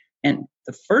joy. And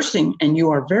the first thing, and you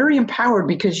are very empowered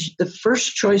because the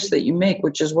first choice that you make,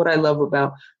 which is what I love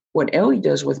about what Ellie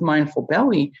does with Mindful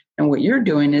Belly and what you're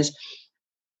doing, is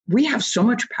we have so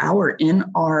much power in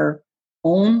our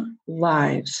own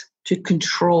lives to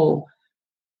control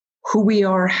who we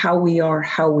are, how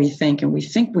we think. And we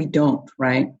think we don't,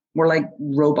 right? We're like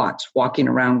robots walking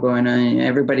around going,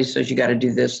 everybody says you got to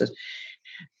do this.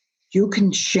 You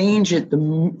can change it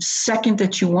the second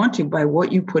that you want to by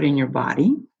what you put in your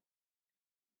body,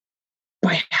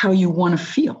 by how you want to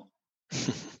feel.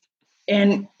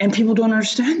 And people don't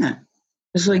understand that.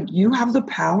 It's like you have the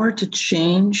power to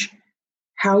change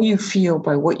how you feel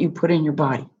by what you put in your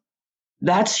body.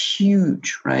 That's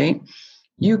huge, right?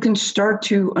 You can start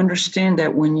to understand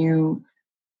that when you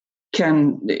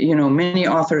can, many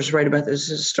authors write about this,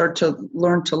 is start to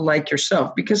learn to like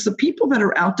yourself, because the people that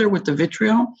are out there with the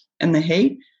vitriol and the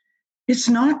hate, it's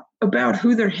not about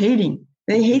who they're hating.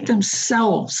 They hate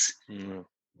themselves,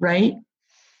 right?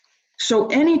 So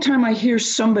anytime I hear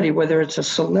somebody, whether it's a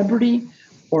celebrity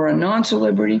or a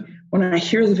non-celebrity, when I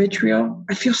hear the vitriol,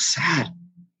 I feel sad.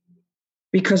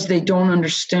 because they don't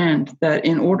understand that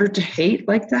in order to hate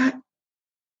like that,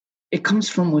 it comes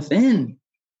from within.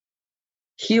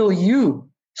 Heal you.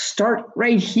 Start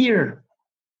right here,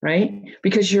 right?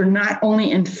 Because you're not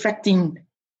only infecting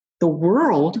the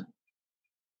world,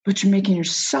 but you're making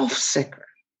yourself sicker.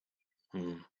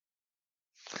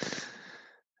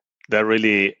 That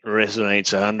really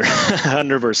resonates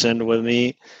 100% with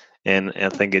me. And I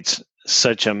think it's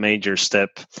such a major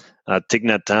step. Thich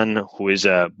Nhat Hanh, who is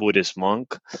a Buddhist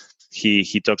monk,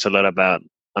 he talks a lot about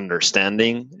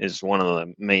understanding is one of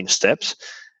the main steps.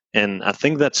 And I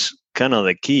think that's kind of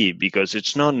the key, because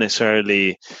it's not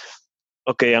necessarily,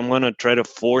 okay, I'm going to try to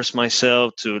force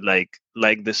myself to like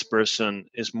this person.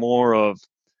 Is more of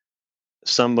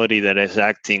somebody that is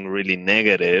acting really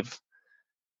negative.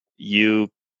 You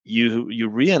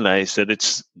realize that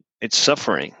it's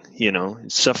suffering,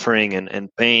 it's suffering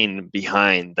and pain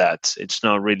behind that. It's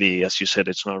not really, as you said,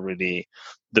 it's not really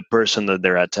the person that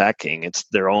they're attacking. It's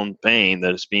their own pain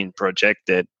that is being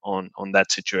projected on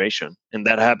that situation. And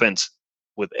that happens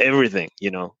with everything,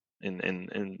 in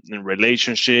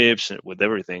relationships, with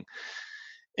everything.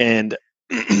 And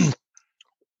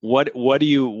what do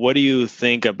you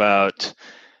think about,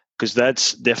 because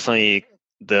that's definitely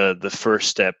the first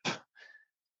step.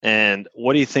 And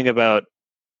what do you think about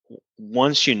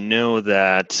once you know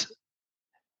that,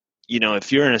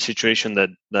 if you're in a situation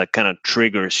that kind of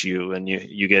triggers you, and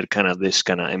you get kind of this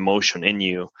kind of emotion in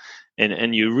you,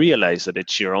 and you realize that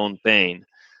it's your own pain,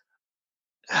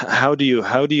 how do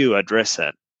you address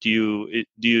that? Do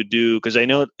you do, because I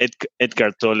know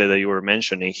Edgar Tolle that you were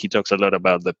mentioning, he talks a lot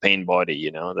about the pain body,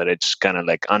 that it's kind of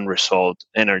like unresolved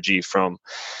energy from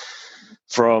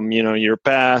your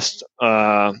past,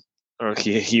 or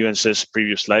he even says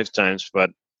previous lifetimes. But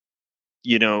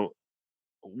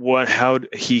how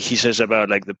he says about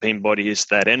like the pain body is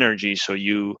that energy. So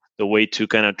the way to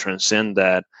kind of transcend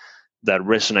that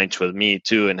resonates with me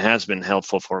too, and has been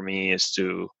helpful for me, is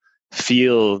to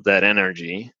feel that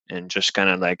energy and just kind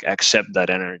of like accept that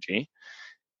energy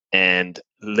and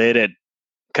let it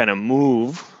kind of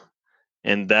move.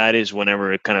 And that is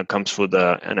whenever it kind of comes with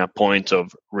a point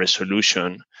of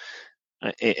resolution.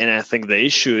 And I think the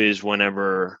issue is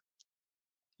whenever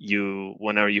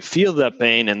you feel that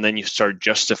pain, and then you start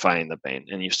justifying the pain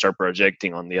and you start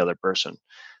projecting on the other person.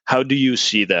 How do you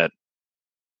see that?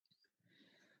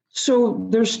 So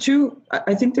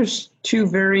I think there's two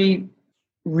very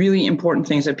really important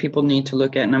things that people need to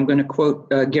look at. And I'm going to quote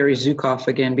Gary Zukav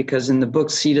again, because in the book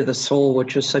Seed of the Soul,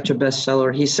 which was such a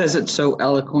bestseller, he says it so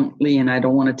eloquently, and I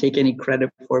don't want to take any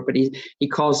credit for it, but he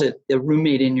calls it the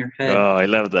roommate in your head. Oh, I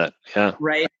love that. Yeah.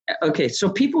 Right. Okay. So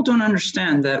people don't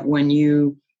understand that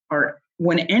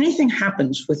when anything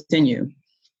happens within you,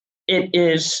 it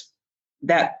is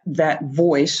that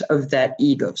voice of that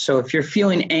ego. So if you're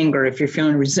feeling anger, if you're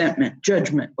feeling resentment,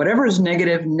 judgment, whatever is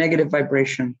negative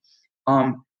vibration,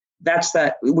 that's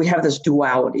that we have this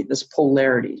duality, this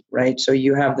polarity, right? So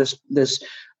you have this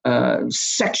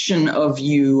section of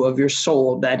your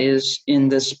soul that is in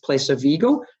this place of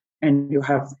ego, and you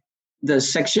have the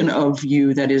section of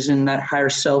you that is in that higher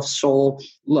self, soul,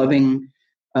 loving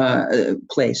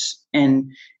place. And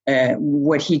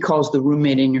what he calls the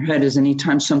roommate in your head is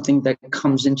anytime something that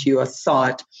comes into you, a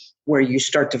thought, where you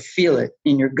start to feel it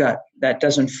in your gut that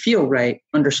doesn't feel right,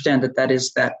 understand that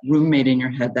is that roommate in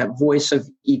your head, that voice of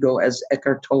ego, as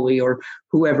Eckhart Tolle or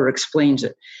whoever explains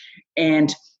it.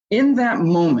 And in that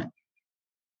moment,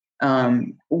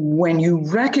 when you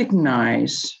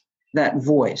recognize that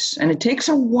voice, and it takes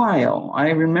a while. I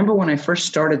remember when I first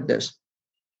started this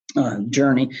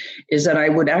journey, is that I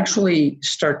would actually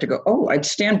start to go, I'd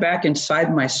stand back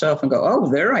inside myself and go,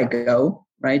 there I go.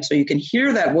 Right. So you can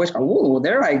hear that voice go, oh,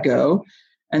 there I go.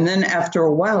 And then after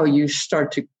a while, you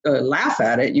start to laugh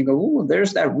at it. You go, oh,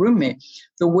 there's that roommate.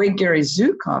 The way Dr.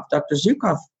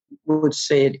 Zukav would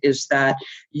say it is that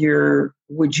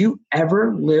would you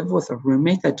ever live with a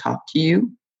roommate that talked to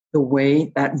you the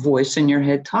way that voice in your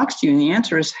head talks to you? And the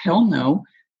answer is hell no.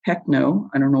 Heck no.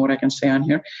 I don't know what I can say on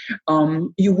here.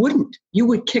 You wouldn't. You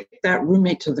would kick that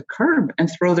roommate to the curb and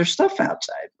throw their stuff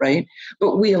outside, right?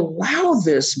 But we allow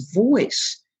this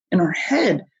voice in our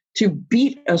head to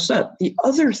beat us up. The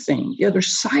other thing, the other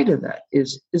side of that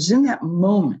is in that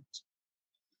moment.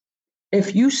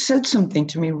 If you said something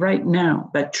to me right now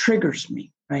that triggers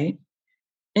me, right?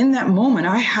 In that moment,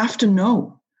 I have to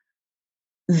know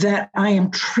that I am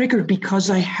triggered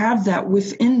because I have that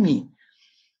within me,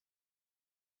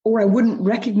 or I wouldn't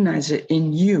recognize it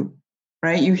in you,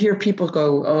 right? You hear people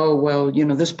go, oh, well,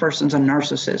 this person's a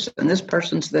narcissist and this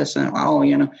person's this, and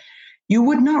you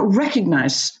would not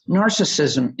recognize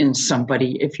narcissism in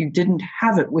somebody if you didn't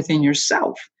have it within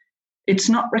yourself. It's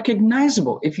not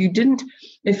recognizable. If you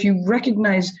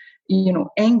recognize,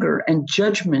 anger and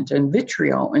judgment and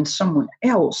vitriol in someone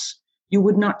else, you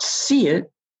would not see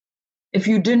it if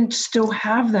you didn't still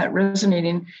have that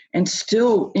resonating and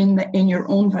still in your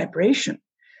own vibration.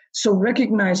 So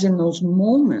recognize in those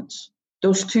moments,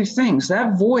 those two things.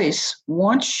 That voice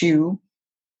wants you,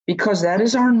 because that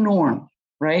is our norm,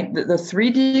 right? The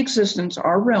 3D existence,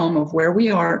 our realm of where we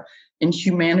are in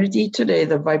humanity today,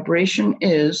 the vibration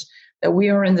is that we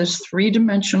are in this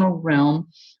 3-dimensional realm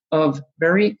of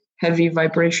very heavy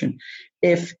vibration.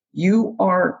 If you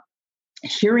are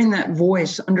hearing that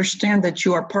voice, understand that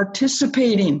you are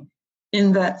participating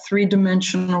in that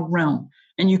 3-dimensional realm,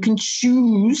 and you can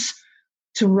choose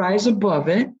to rise above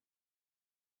it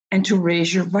and to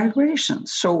raise your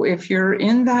vibrations. So if you're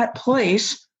in that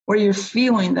place where you're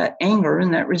feeling that anger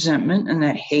and that resentment and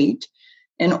that hate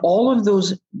and all of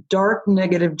those dark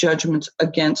negative judgments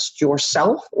against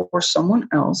yourself or someone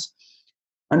else,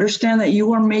 understand that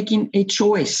you are making a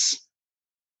choice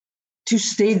to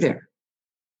stay there.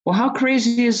 Well, how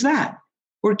crazy is that?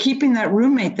 We're keeping that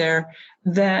roommate there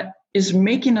that is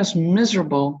making us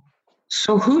miserable.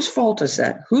 So whose fault is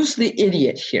that? Who's the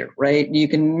idiot here, right? You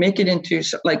can make it into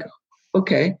like,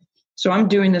 okay, so I'm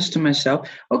doing this to myself.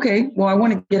 Okay, well, I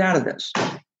want to get out of this.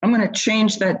 I'm going to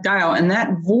change that dial. And that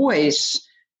voice,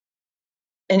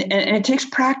 and it takes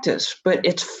practice, but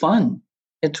it's fun.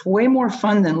 It's way more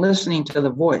fun than listening to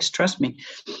the voice, trust me,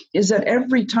 is that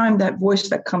every time that voice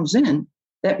that comes in,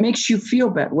 that makes you feel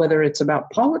bad, whether it's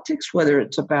about politics, whether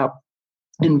it's about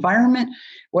environment,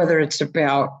 whether it's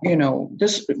about,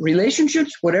 just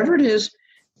relationships, whatever it is,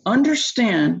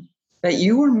 understand that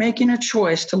you are making a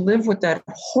choice to live with that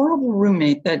horrible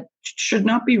roommate that should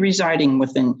not be residing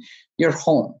within your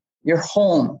home, your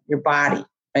body,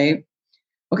 right?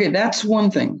 Okay, that's one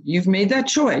thing. You've made that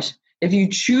choice. If you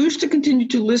choose to continue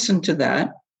to listen to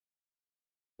that,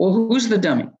 well, who's the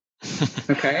dummy?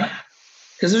 Okay?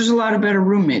 Because there's a lot of better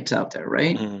roommates out there,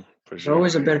 right? For sure. There's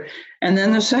always a better. And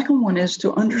then the second one is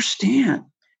to understand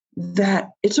that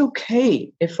it's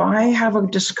okay if I have a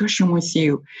discussion with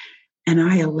you and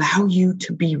I allow you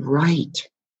to be right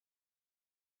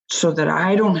so that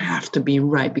I don't have to be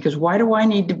right. Because why do I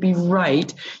need to be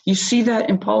right? You see that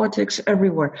in politics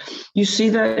everywhere. You see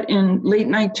that in late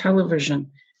night television,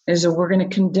 is that we're going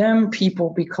to condemn people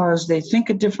because they think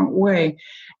a different way.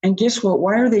 And guess what?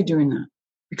 Why are they doing that?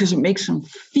 Because it makes them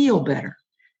feel better.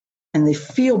 And they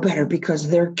feel better because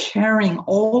they're carrying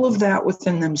all of that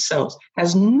within themselves.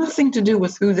 Has nothing to do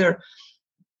with who they're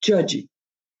judging.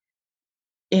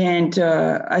 And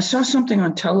I saw something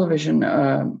on television,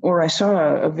 or I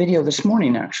saw a video this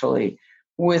morning, actually,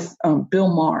 with Bill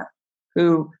Maher,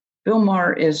 who Bill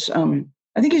Maher is,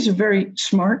 I think he's a very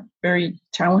smart, very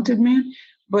talented man,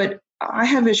 but I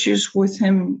have issues with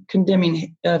him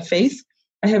condemning faith.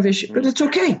 I have issues, but it's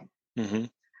okay. Mm-hmm.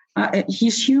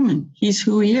 He's human. He's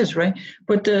who he is, right?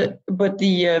 But the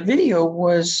video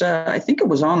was, I think it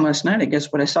was on last night, I guess,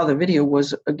 but I saw the video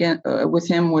was, again, with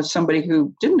him, with somebody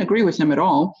who didn't agree with him at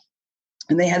all.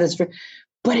 And they had this,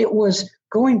 but it was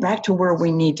going back to where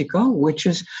we need to go, which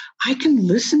is, I can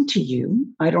listen to you.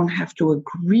 I don't have to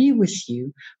agree with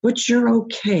you, but you're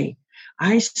okay.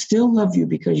 I still love you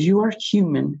because you are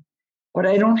human, but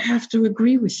I don't have to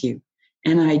agree with you.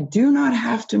 And I do not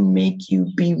have to make you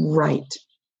be right.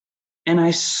 And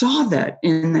I saw that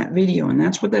in that video. And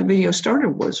that's what that video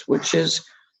started was, which is,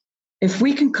 if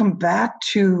we can come back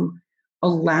to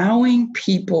allowing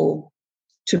people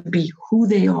to be who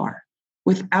they are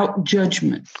without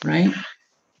judgment, right?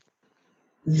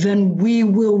 Then we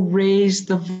will raise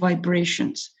the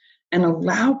vibrations and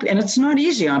allow, and it's not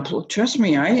easy. Trust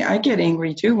me, I get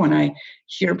angry too when I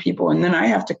hear people, and then I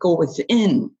have to go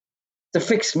within to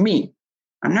fix me.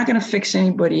 I'm not going to fix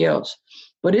anybody else.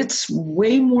 But it's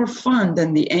way more fun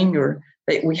than the anger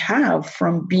that we have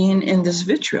from being in this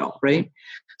vitriol, right?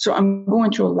 So I'm going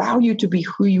to allow you to be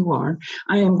who you are.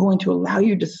 I am going to allow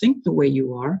you to think the way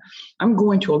you are. I'm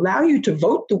going to allow you to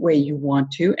vote the way you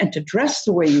want to, and to dress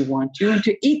the way you want to, and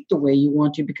to eat the way you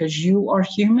want to, because you are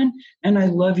human and I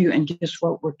love you. And guess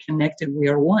what? We're connected. We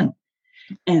are one.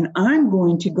 And I'm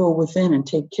going to go within and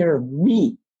take care of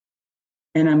me.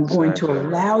 And I'm going to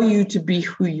allow you to be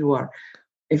who you are.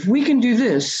 If we can do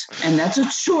this, and that's a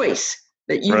choice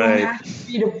that you don't have to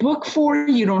read a book for,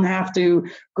 you don't have to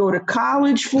go to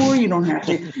college for, you don't have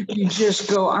to, you just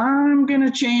go, I'm going to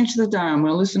change the dial. I'm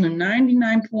going to listen to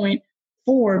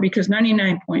 99.4 because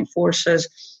 99.4 says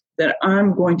that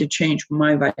I'm going to change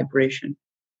my vibration.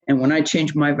 And when I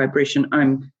change my vibration,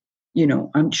 I'm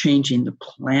changing the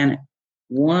planet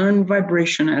one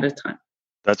vibration at a time.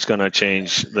 that's going to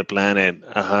change the planet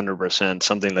 100%,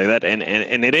 something like that. And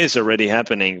it is already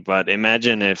happening, but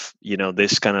imagine if,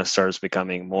 this kind of starts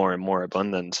becoming more and more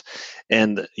abundant.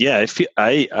 And yeah,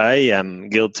 I am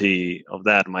guilty of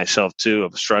that myself too,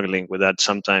 of struggling with that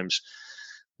sometimes,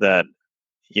 that,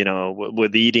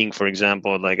 with eating, for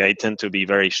example, like I tend to be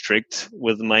very strict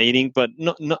with my eating, but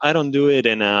no, I don't do it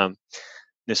in a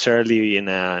necessarily in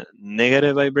a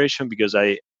negative vibration, because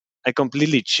I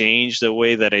completely change the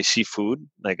way that I see food.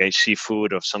 Like I see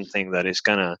food of something that is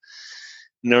kind of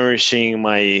nourishing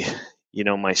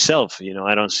myself.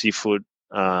 I don't see food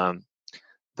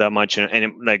that much.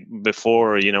 Like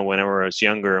before, whenever I was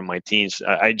younger in my teens,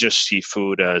 I just see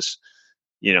food as,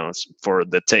 for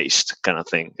the taste kind of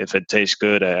thing. If it tastes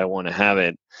good, I want to have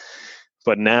it.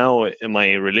 But now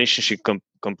my relationship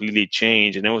completely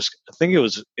changed, and I think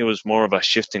it was more of a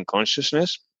shift in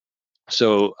consciousness.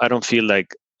 So I don't feel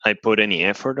like I put any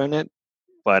effort on it,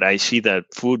 but I see that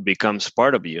food becomes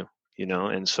part of you,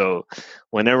 and so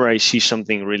whenever I see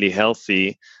something really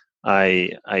healthy,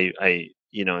 I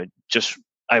just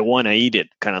I want to eat it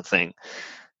kind of thing.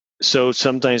 So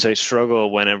sometimes I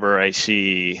struggle whenever I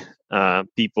see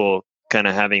people kind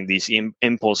of having these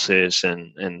impulses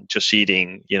and just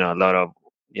eating, a lot of,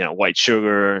 white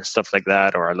sugar, stuff like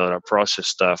that, or a lot of processed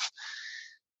stuff.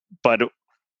 But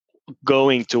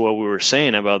going to what we were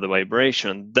saying about the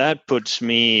vibration, that puts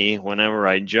me, whenever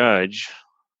I judge,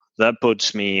 that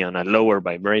puts me on a lower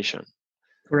vibration.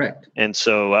 Correct. And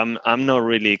so I'm not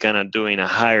really kind of doing a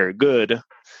higher good,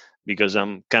 because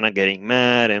I'm kind of getting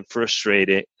mad and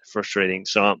frustrating.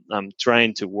 So I'm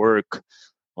trying to work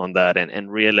on that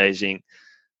and realizing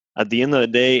at the end of the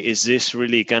day, is this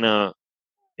really kind of,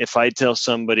 if I tell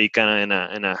somebody kind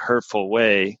of in a hurtful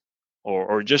way,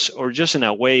 or just in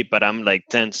a way, but I'm like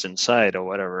tense inside or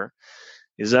whatever,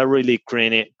 is that really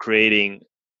creating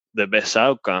the best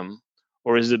outcome,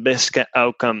 or is the best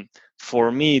outcome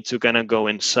for me to kind of go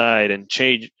inside and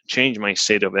change my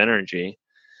state of energy,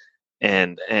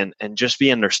 and just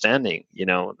be understanding?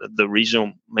 The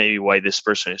reason maybe why this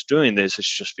person is doing this is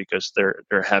just because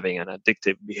they're having an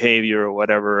addictive behavior or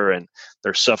whatever, and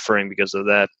they're suffering because of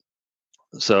that.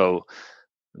 So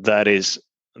that is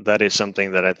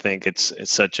something that I think it's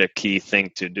such a key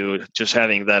thing to do, just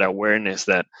having that awareness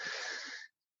that,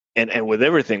 and with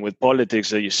everything, with politics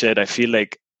that you said, I feel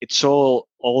like it's all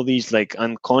these like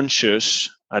unconscious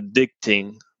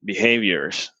addicting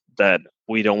behaviors that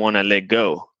we don't want to let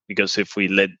go, because if we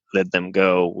let them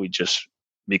go, we just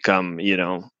become, we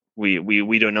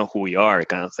don't know who we are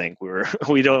kind of thing.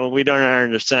 We don't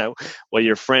understand what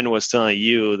your friend was telling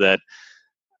you, that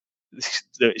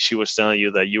she was telling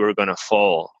you that you were going to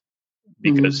fall,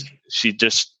 because she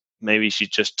just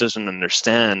doesn't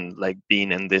understand like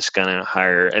being in this kind of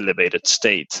higher elevated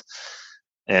state.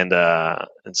 And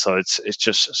so it's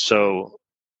just so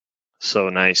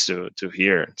nice to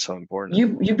hear. It's so important.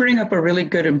 You bring up a really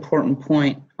good important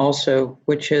point also,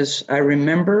 which is, I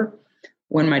remember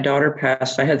when my daughter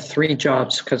passed, I had 3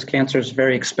 jobs because cancer is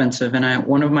very expensive, and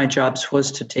one of my jobs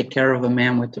was to take care of a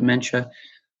man with dementia.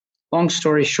 Long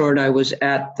story short, I was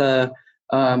at the,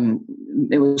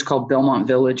 it was called Belmont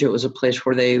Village. It was a place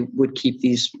where they would keep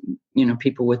these,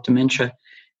 people with dementia.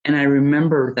 And I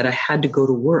remember that I had to go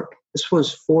to work. This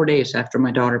was 4 days after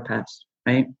my daughter passed,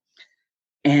 right?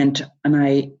 And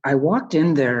I walked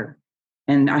in there,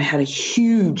 and I had a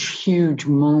huge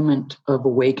moment of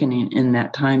awakening in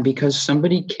that time, because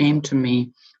somebody came to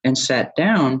me and sat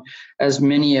down, as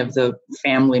many of the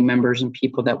family members and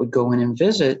people that would go in and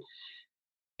visit.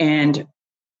 And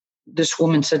this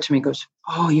woman said to me, goes,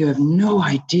 "Oh, you have no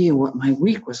idea what my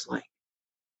week was like,"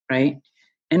 right?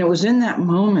 And it was in that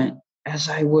moment, as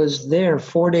I was there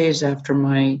 4 days after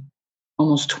my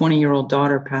almost 20-year-old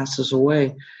daughter passes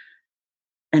away,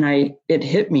 and it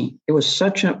hit me. It was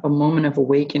such a moment of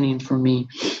awakening for me.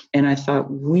 And I thought,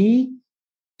 we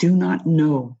do not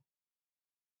know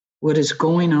what is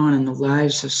going on in the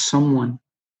lives of someone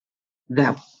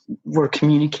that we're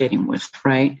communicating with,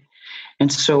 right?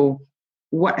 And so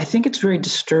what I think it's very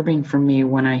disturbing for me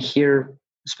when I hear,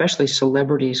 especially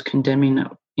celebrities, condemning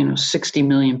 60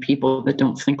 million people that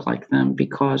don't think like them,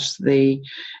 because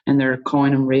they're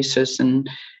calling them racist, and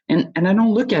I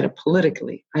don't look at it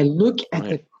politically. I look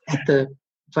at the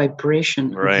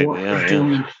vibration of what we're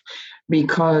doing,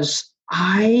 because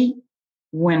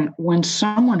when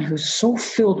someone who's so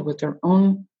filled with their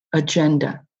own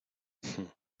agenda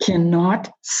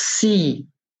cannot see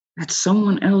that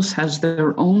someone else has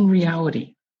their own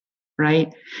reality,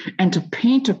 right? And to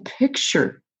paint a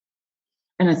picture.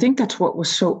 And I think that's what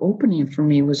was so opening for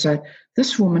me, was that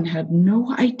this woman had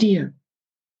no idea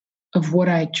of what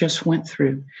I just went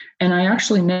through. And I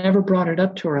actually never brought it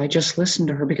up to her. I just listened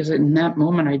to her because in that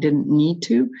moment I didn't need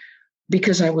to,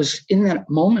 because I was in that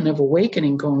moment of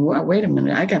awakening going, well, wait a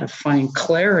minute, I got to find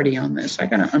clarity on this. I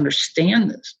got to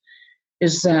understand this.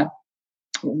 Is that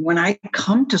when I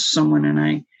come to someone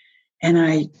and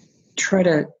I try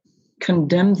to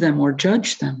condemn them or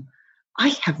judge them, I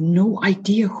have no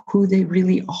idea who they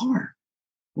really are,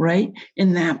 right?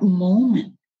 In that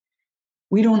moment.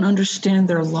 We don't understand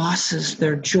their losses,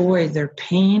 their joy, their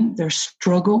pain, their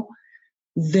struggle,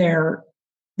 their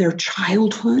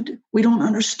childhood. We don't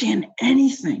understand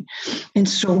anything. And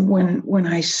so when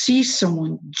I see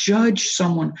someone judge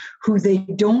someone who they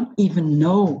don't even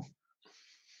know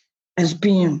as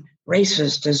being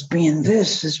racist, as being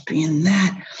this, as being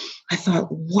that, I thought,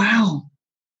 wow,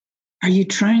 are you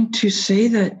trying to say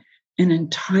that an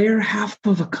entire half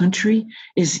of a country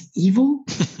is evil?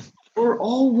 We're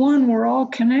all one. We're all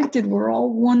connected. We're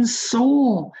all one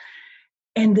soul.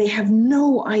 And they have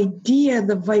no idea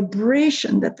the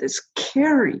vibration that this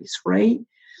carries, right?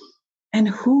 And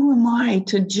who am I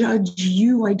to judge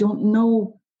you? I don't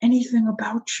know anything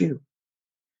about you.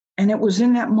 And it was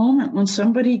in that moment when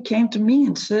somebody came to me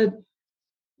and said,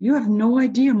 you have no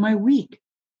idea my week.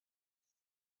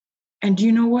 And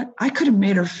you know what? I could have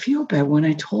made her feel bad when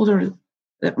I told her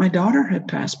that my daughter had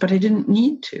passed, but I didn't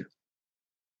need to.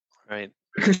 Right.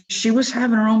 Because she was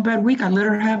having her own bad week. I let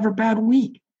her have her bad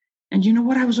week. And you know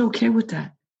what? I was okay with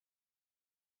that.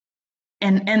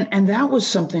 And that was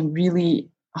something really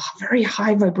very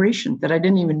high vibration that I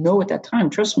didn't even know at that time.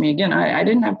 Trust me, again, I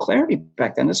didn't have clarity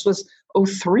back then. This was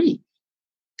 2003.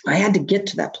 I had to get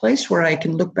to that place where I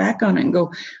can look back on it and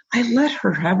go, I let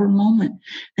her have her moment.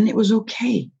 And it was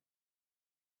okay.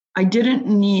 I didn't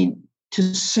need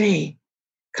to say,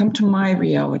 come to my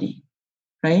reality,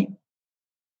 right?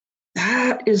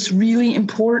 That is really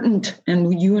important.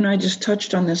 And you and I just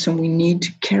touched on this, and we need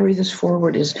to carry this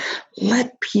forward, is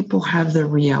let people have their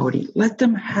reality. Let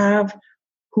them have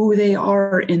who they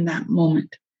are in that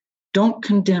moment. Don't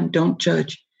condemn, don't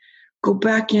judge. Go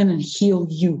back in and heal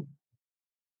you.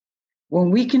 When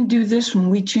we can do this, when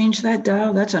we change that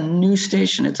dial, that's a new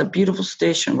station. It's a beautiful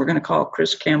station. We're going to call it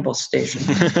Chris Campbell's station.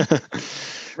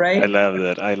 Right? I love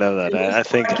that. I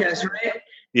think, podcast, right?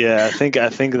 yeah, I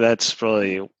think that's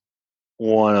probably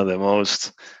one of the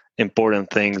most important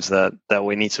things that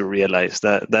we need to realize,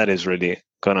 that is really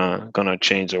gonna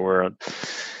change the world.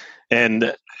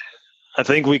 And I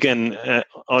think we can,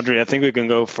 Audrey, I think we can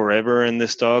go forever in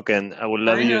this talk, and I would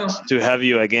love to have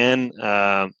you again.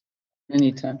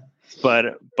 Anytime.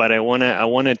 But I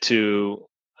wanted to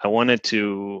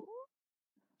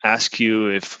ask you,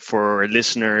 if for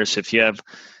listeners, if you have,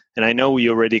 and I know we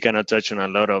already kind of touched on a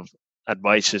lot of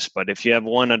advices, but if you have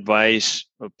one advice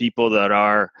of people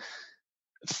that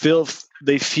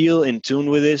they feel in tune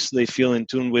with this, they feel in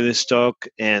tune with this talk,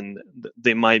 and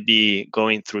they might be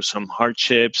going through some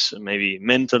hardships, maybe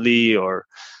mentally, or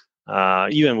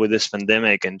even with this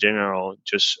pandemic in general,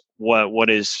 just what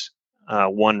is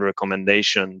one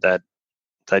recommendation that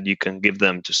you can give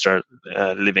them to start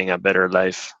living a better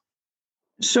life?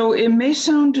 So it may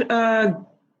sound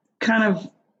kind of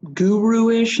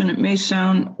guru-ish, and it may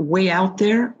sound way out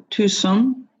there to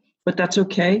some, but that's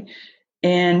okay.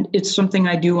 And it's something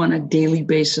I do on a daily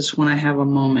basis when I have a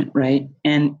moment, right?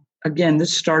 And again,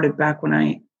 this started back when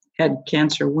I had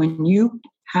cancer. When you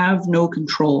have no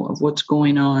control of what's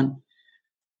going on,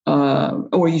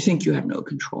 or you think you have no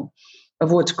control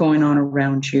of what's going on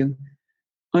around you,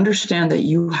 understand that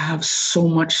you have so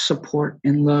much support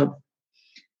and love,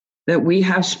 that we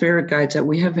have spirit guides, that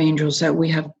we have angels, that we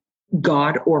have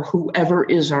God, or whoever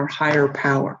is our higher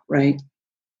power, right?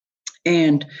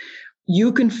 And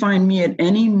you can find me at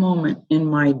any moment in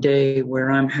my day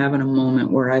where I'm having a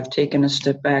moment where I've taken a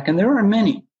step back, and there are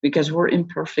many, because we're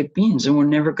imperfect beings and we're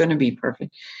never going to be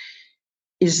perfect,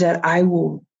 is that I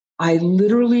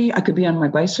could be on my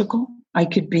bicycle, I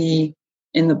could be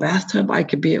in the bathtub, I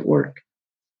could be at work,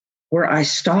 where I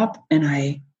stop and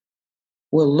I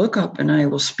will look up and I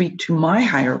will speak to my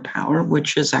higher power,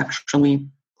 which is actually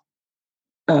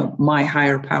my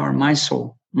higher power, my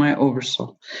soul, my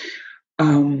oversoul,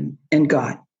 and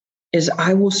God, is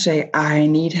I will say, I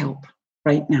need help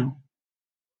right now.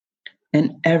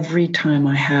 And every time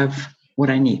I have what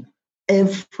I need,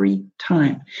 every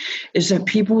time, is that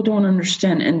people don't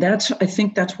understand. And I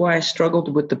think that's why I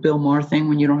struggled with the Bill Maher thing,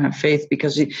 when you don't have faith,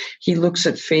 because he looks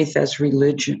at faith as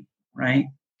religion, right?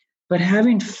 But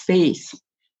having faith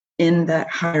in that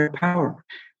higher power,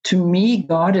 to me,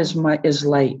 God is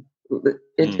light.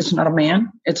 It's not a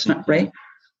man. It's not, right?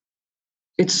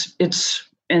 It's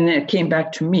and it came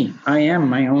back to me. I am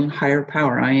my own higher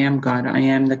power. I am God. I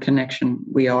am the connection.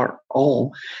 We are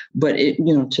all. But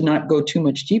to not go too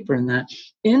much deeper in that,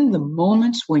 in the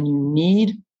moments when you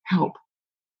need help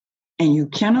and you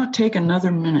cannot take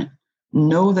another minute,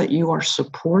 know that you are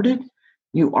supported,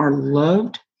 you are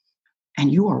loved,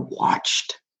 and you are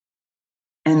watched.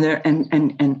 And there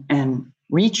and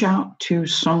reach out to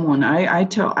someone.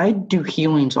 I do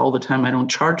healings all the time. I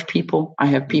don't charge people. I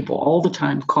have people all the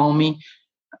time call me,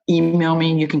 email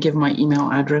me. You can give my email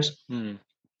address.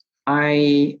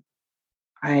 I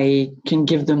can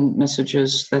give them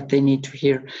messages that they need to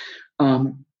hear.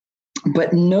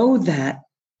 But know that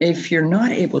if you're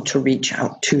not able to reach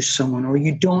out to someone, or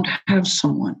you don't have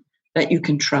someone that you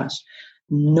can trust,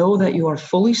 know that you are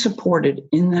fully supported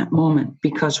in that moment,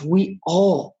 because we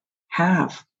all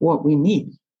have what we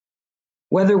need.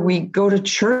 Whether we go to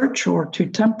church or to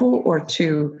temple or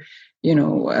to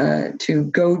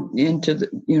go into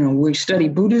we study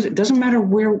Buddhism. It doesn't matter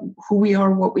who we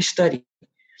are, what we study.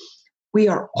 We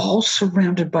are all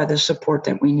surrounded by the support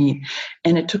that we need.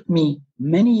 And it took me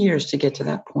many years to get to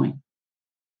that point.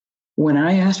 When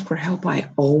I ask for help, I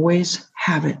always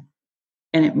have it.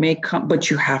 And it may come, but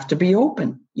you have to be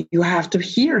open. You have to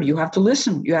hear. You have to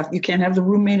listen. You can't have the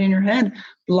roommate in your head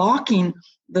blocking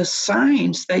the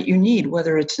signs that you need,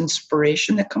 whether it's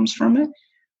inspiration that comes from it,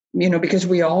 because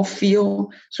we all feel.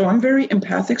 So I'm very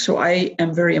empathic. So I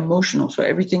am very emotional. So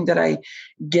everything that I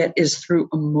get is through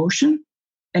emotion.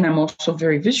 And I'm also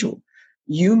very visual.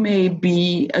 You may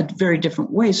be a very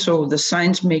different way. So the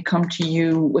signs may come to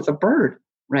you with a bird,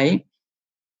 right?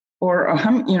 Or a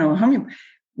humming.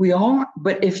 We all,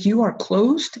 but if you are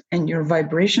closed and your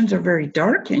vibrations are very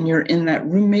dark and you're in that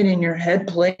roommate in your head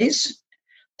place,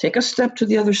 take a step to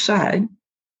the other side,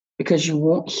 because you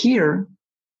won't hear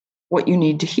what you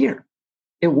need to hear.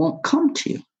 It won't come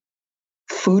to you.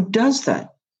 Food does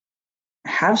that.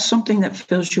 Have something that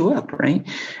fills you up, right?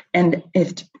 And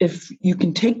if you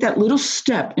can take that little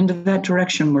step into that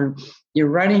direction where you're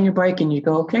riding your bike and you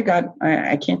go, okay, God,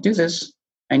 I can't do this.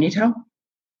 I need help.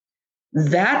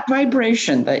 That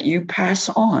vibration that you pass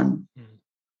on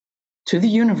to the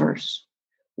universe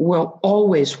will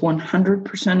always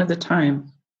 100% of the time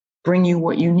bring you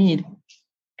what you need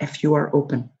if you are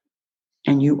open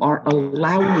and you are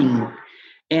allowing.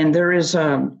 And there is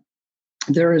a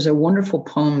wonderful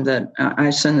poem that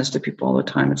I send this to people all the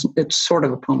time. It's sort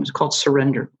of a poem. It's called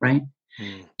Surrender, right?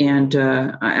 And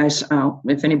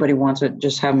if anybody wants it,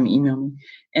 just have them email me.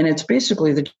 And it's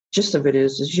basically, the gist of it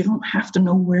is you don't have to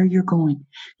know where you're going.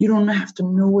 You don't have to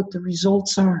know what the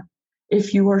results are.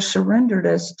 If you are surrendered,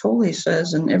 as Tolle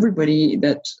says, and everybody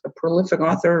that's a prolific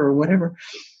author or whatever,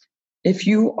 if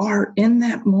you are in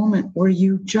that moment where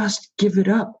you just give it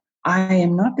up, I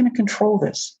am not going to control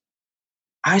this.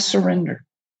 I surrender.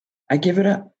 I give it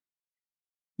up.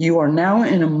 You are now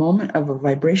in a moment of a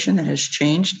vibration that has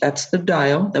changed. That's the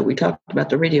dial that we talked about,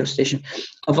 the radio station,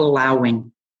 of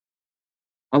allowing.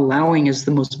 Allowing is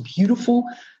the most beautiful,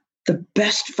 the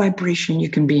best vibration you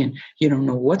can be in. You don't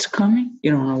know what's coming.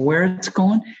 You don't know where it's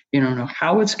going. You don't know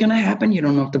how it's going to happen. You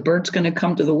don't know if the bird's going to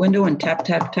come to the window and tap,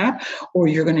 tap, tap, or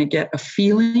you're going to get a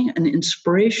feeling, an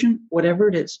inspiration, whatever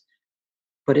it is.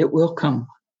 But it will come,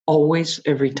 always,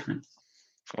 every time.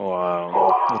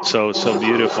 Wow, that's so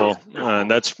beautiful.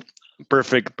 That's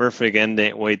perfect way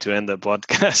to end the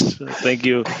podcast. Thank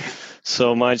you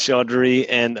so much, Audrey.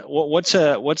 And what's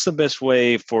the best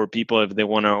way for people if they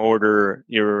want to order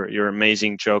your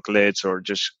amazing chocolates, or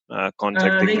just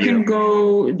contact they can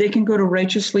go to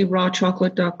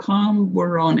righteouslyrawchocolate.com.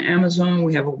 We're on Amazon.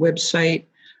 We have a website.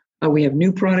 We have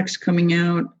new products coming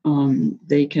out.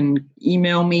 They can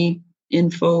email me,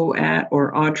 info@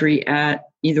 or Audrey at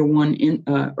either one, in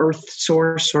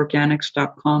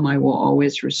earthsourceorganics.com. I will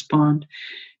always respond,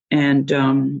 and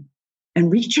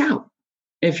reach out.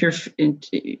 If you're,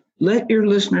 let your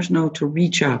listeners know to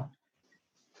reach out,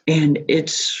 and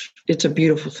it's a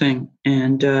beautiful thing.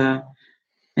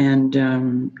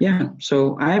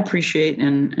 So I appreciate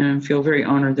and feel very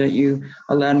honored that you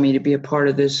allowed me to be a part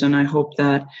of this, and I hope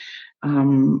that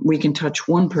we can touch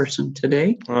one person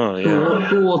today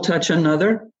who will touch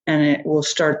another, and it will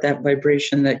start that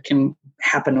vibration that can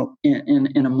happen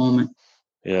in a moment.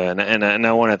 Yeah, and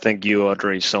I want to thank you,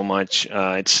 Audrey, so much.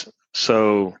 It's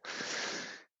so,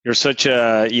 you're such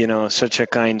a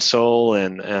kind soul,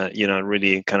 and it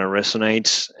really kind of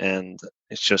resonates, and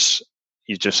it's just,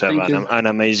 you just have an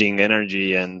amazing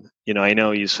energy, and I know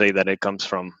you say that it comes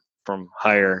from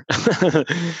higher.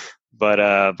 But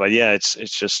yeah, it's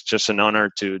just an honor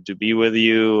to be with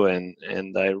you,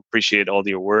 and I appreciate all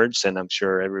your words, and I'm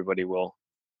sure everybody will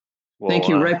Well, thank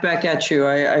you. Right back at you.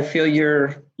 I feel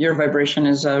your vibration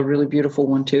is a really beautiful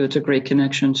one too. It's a great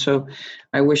connection. So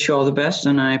I wish you all the best,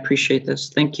 and I appreciate this.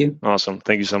 Thank you. Awesome.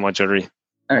 Thank you so much, Audrey.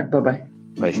 All right. Bye-bye.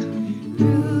 Bye.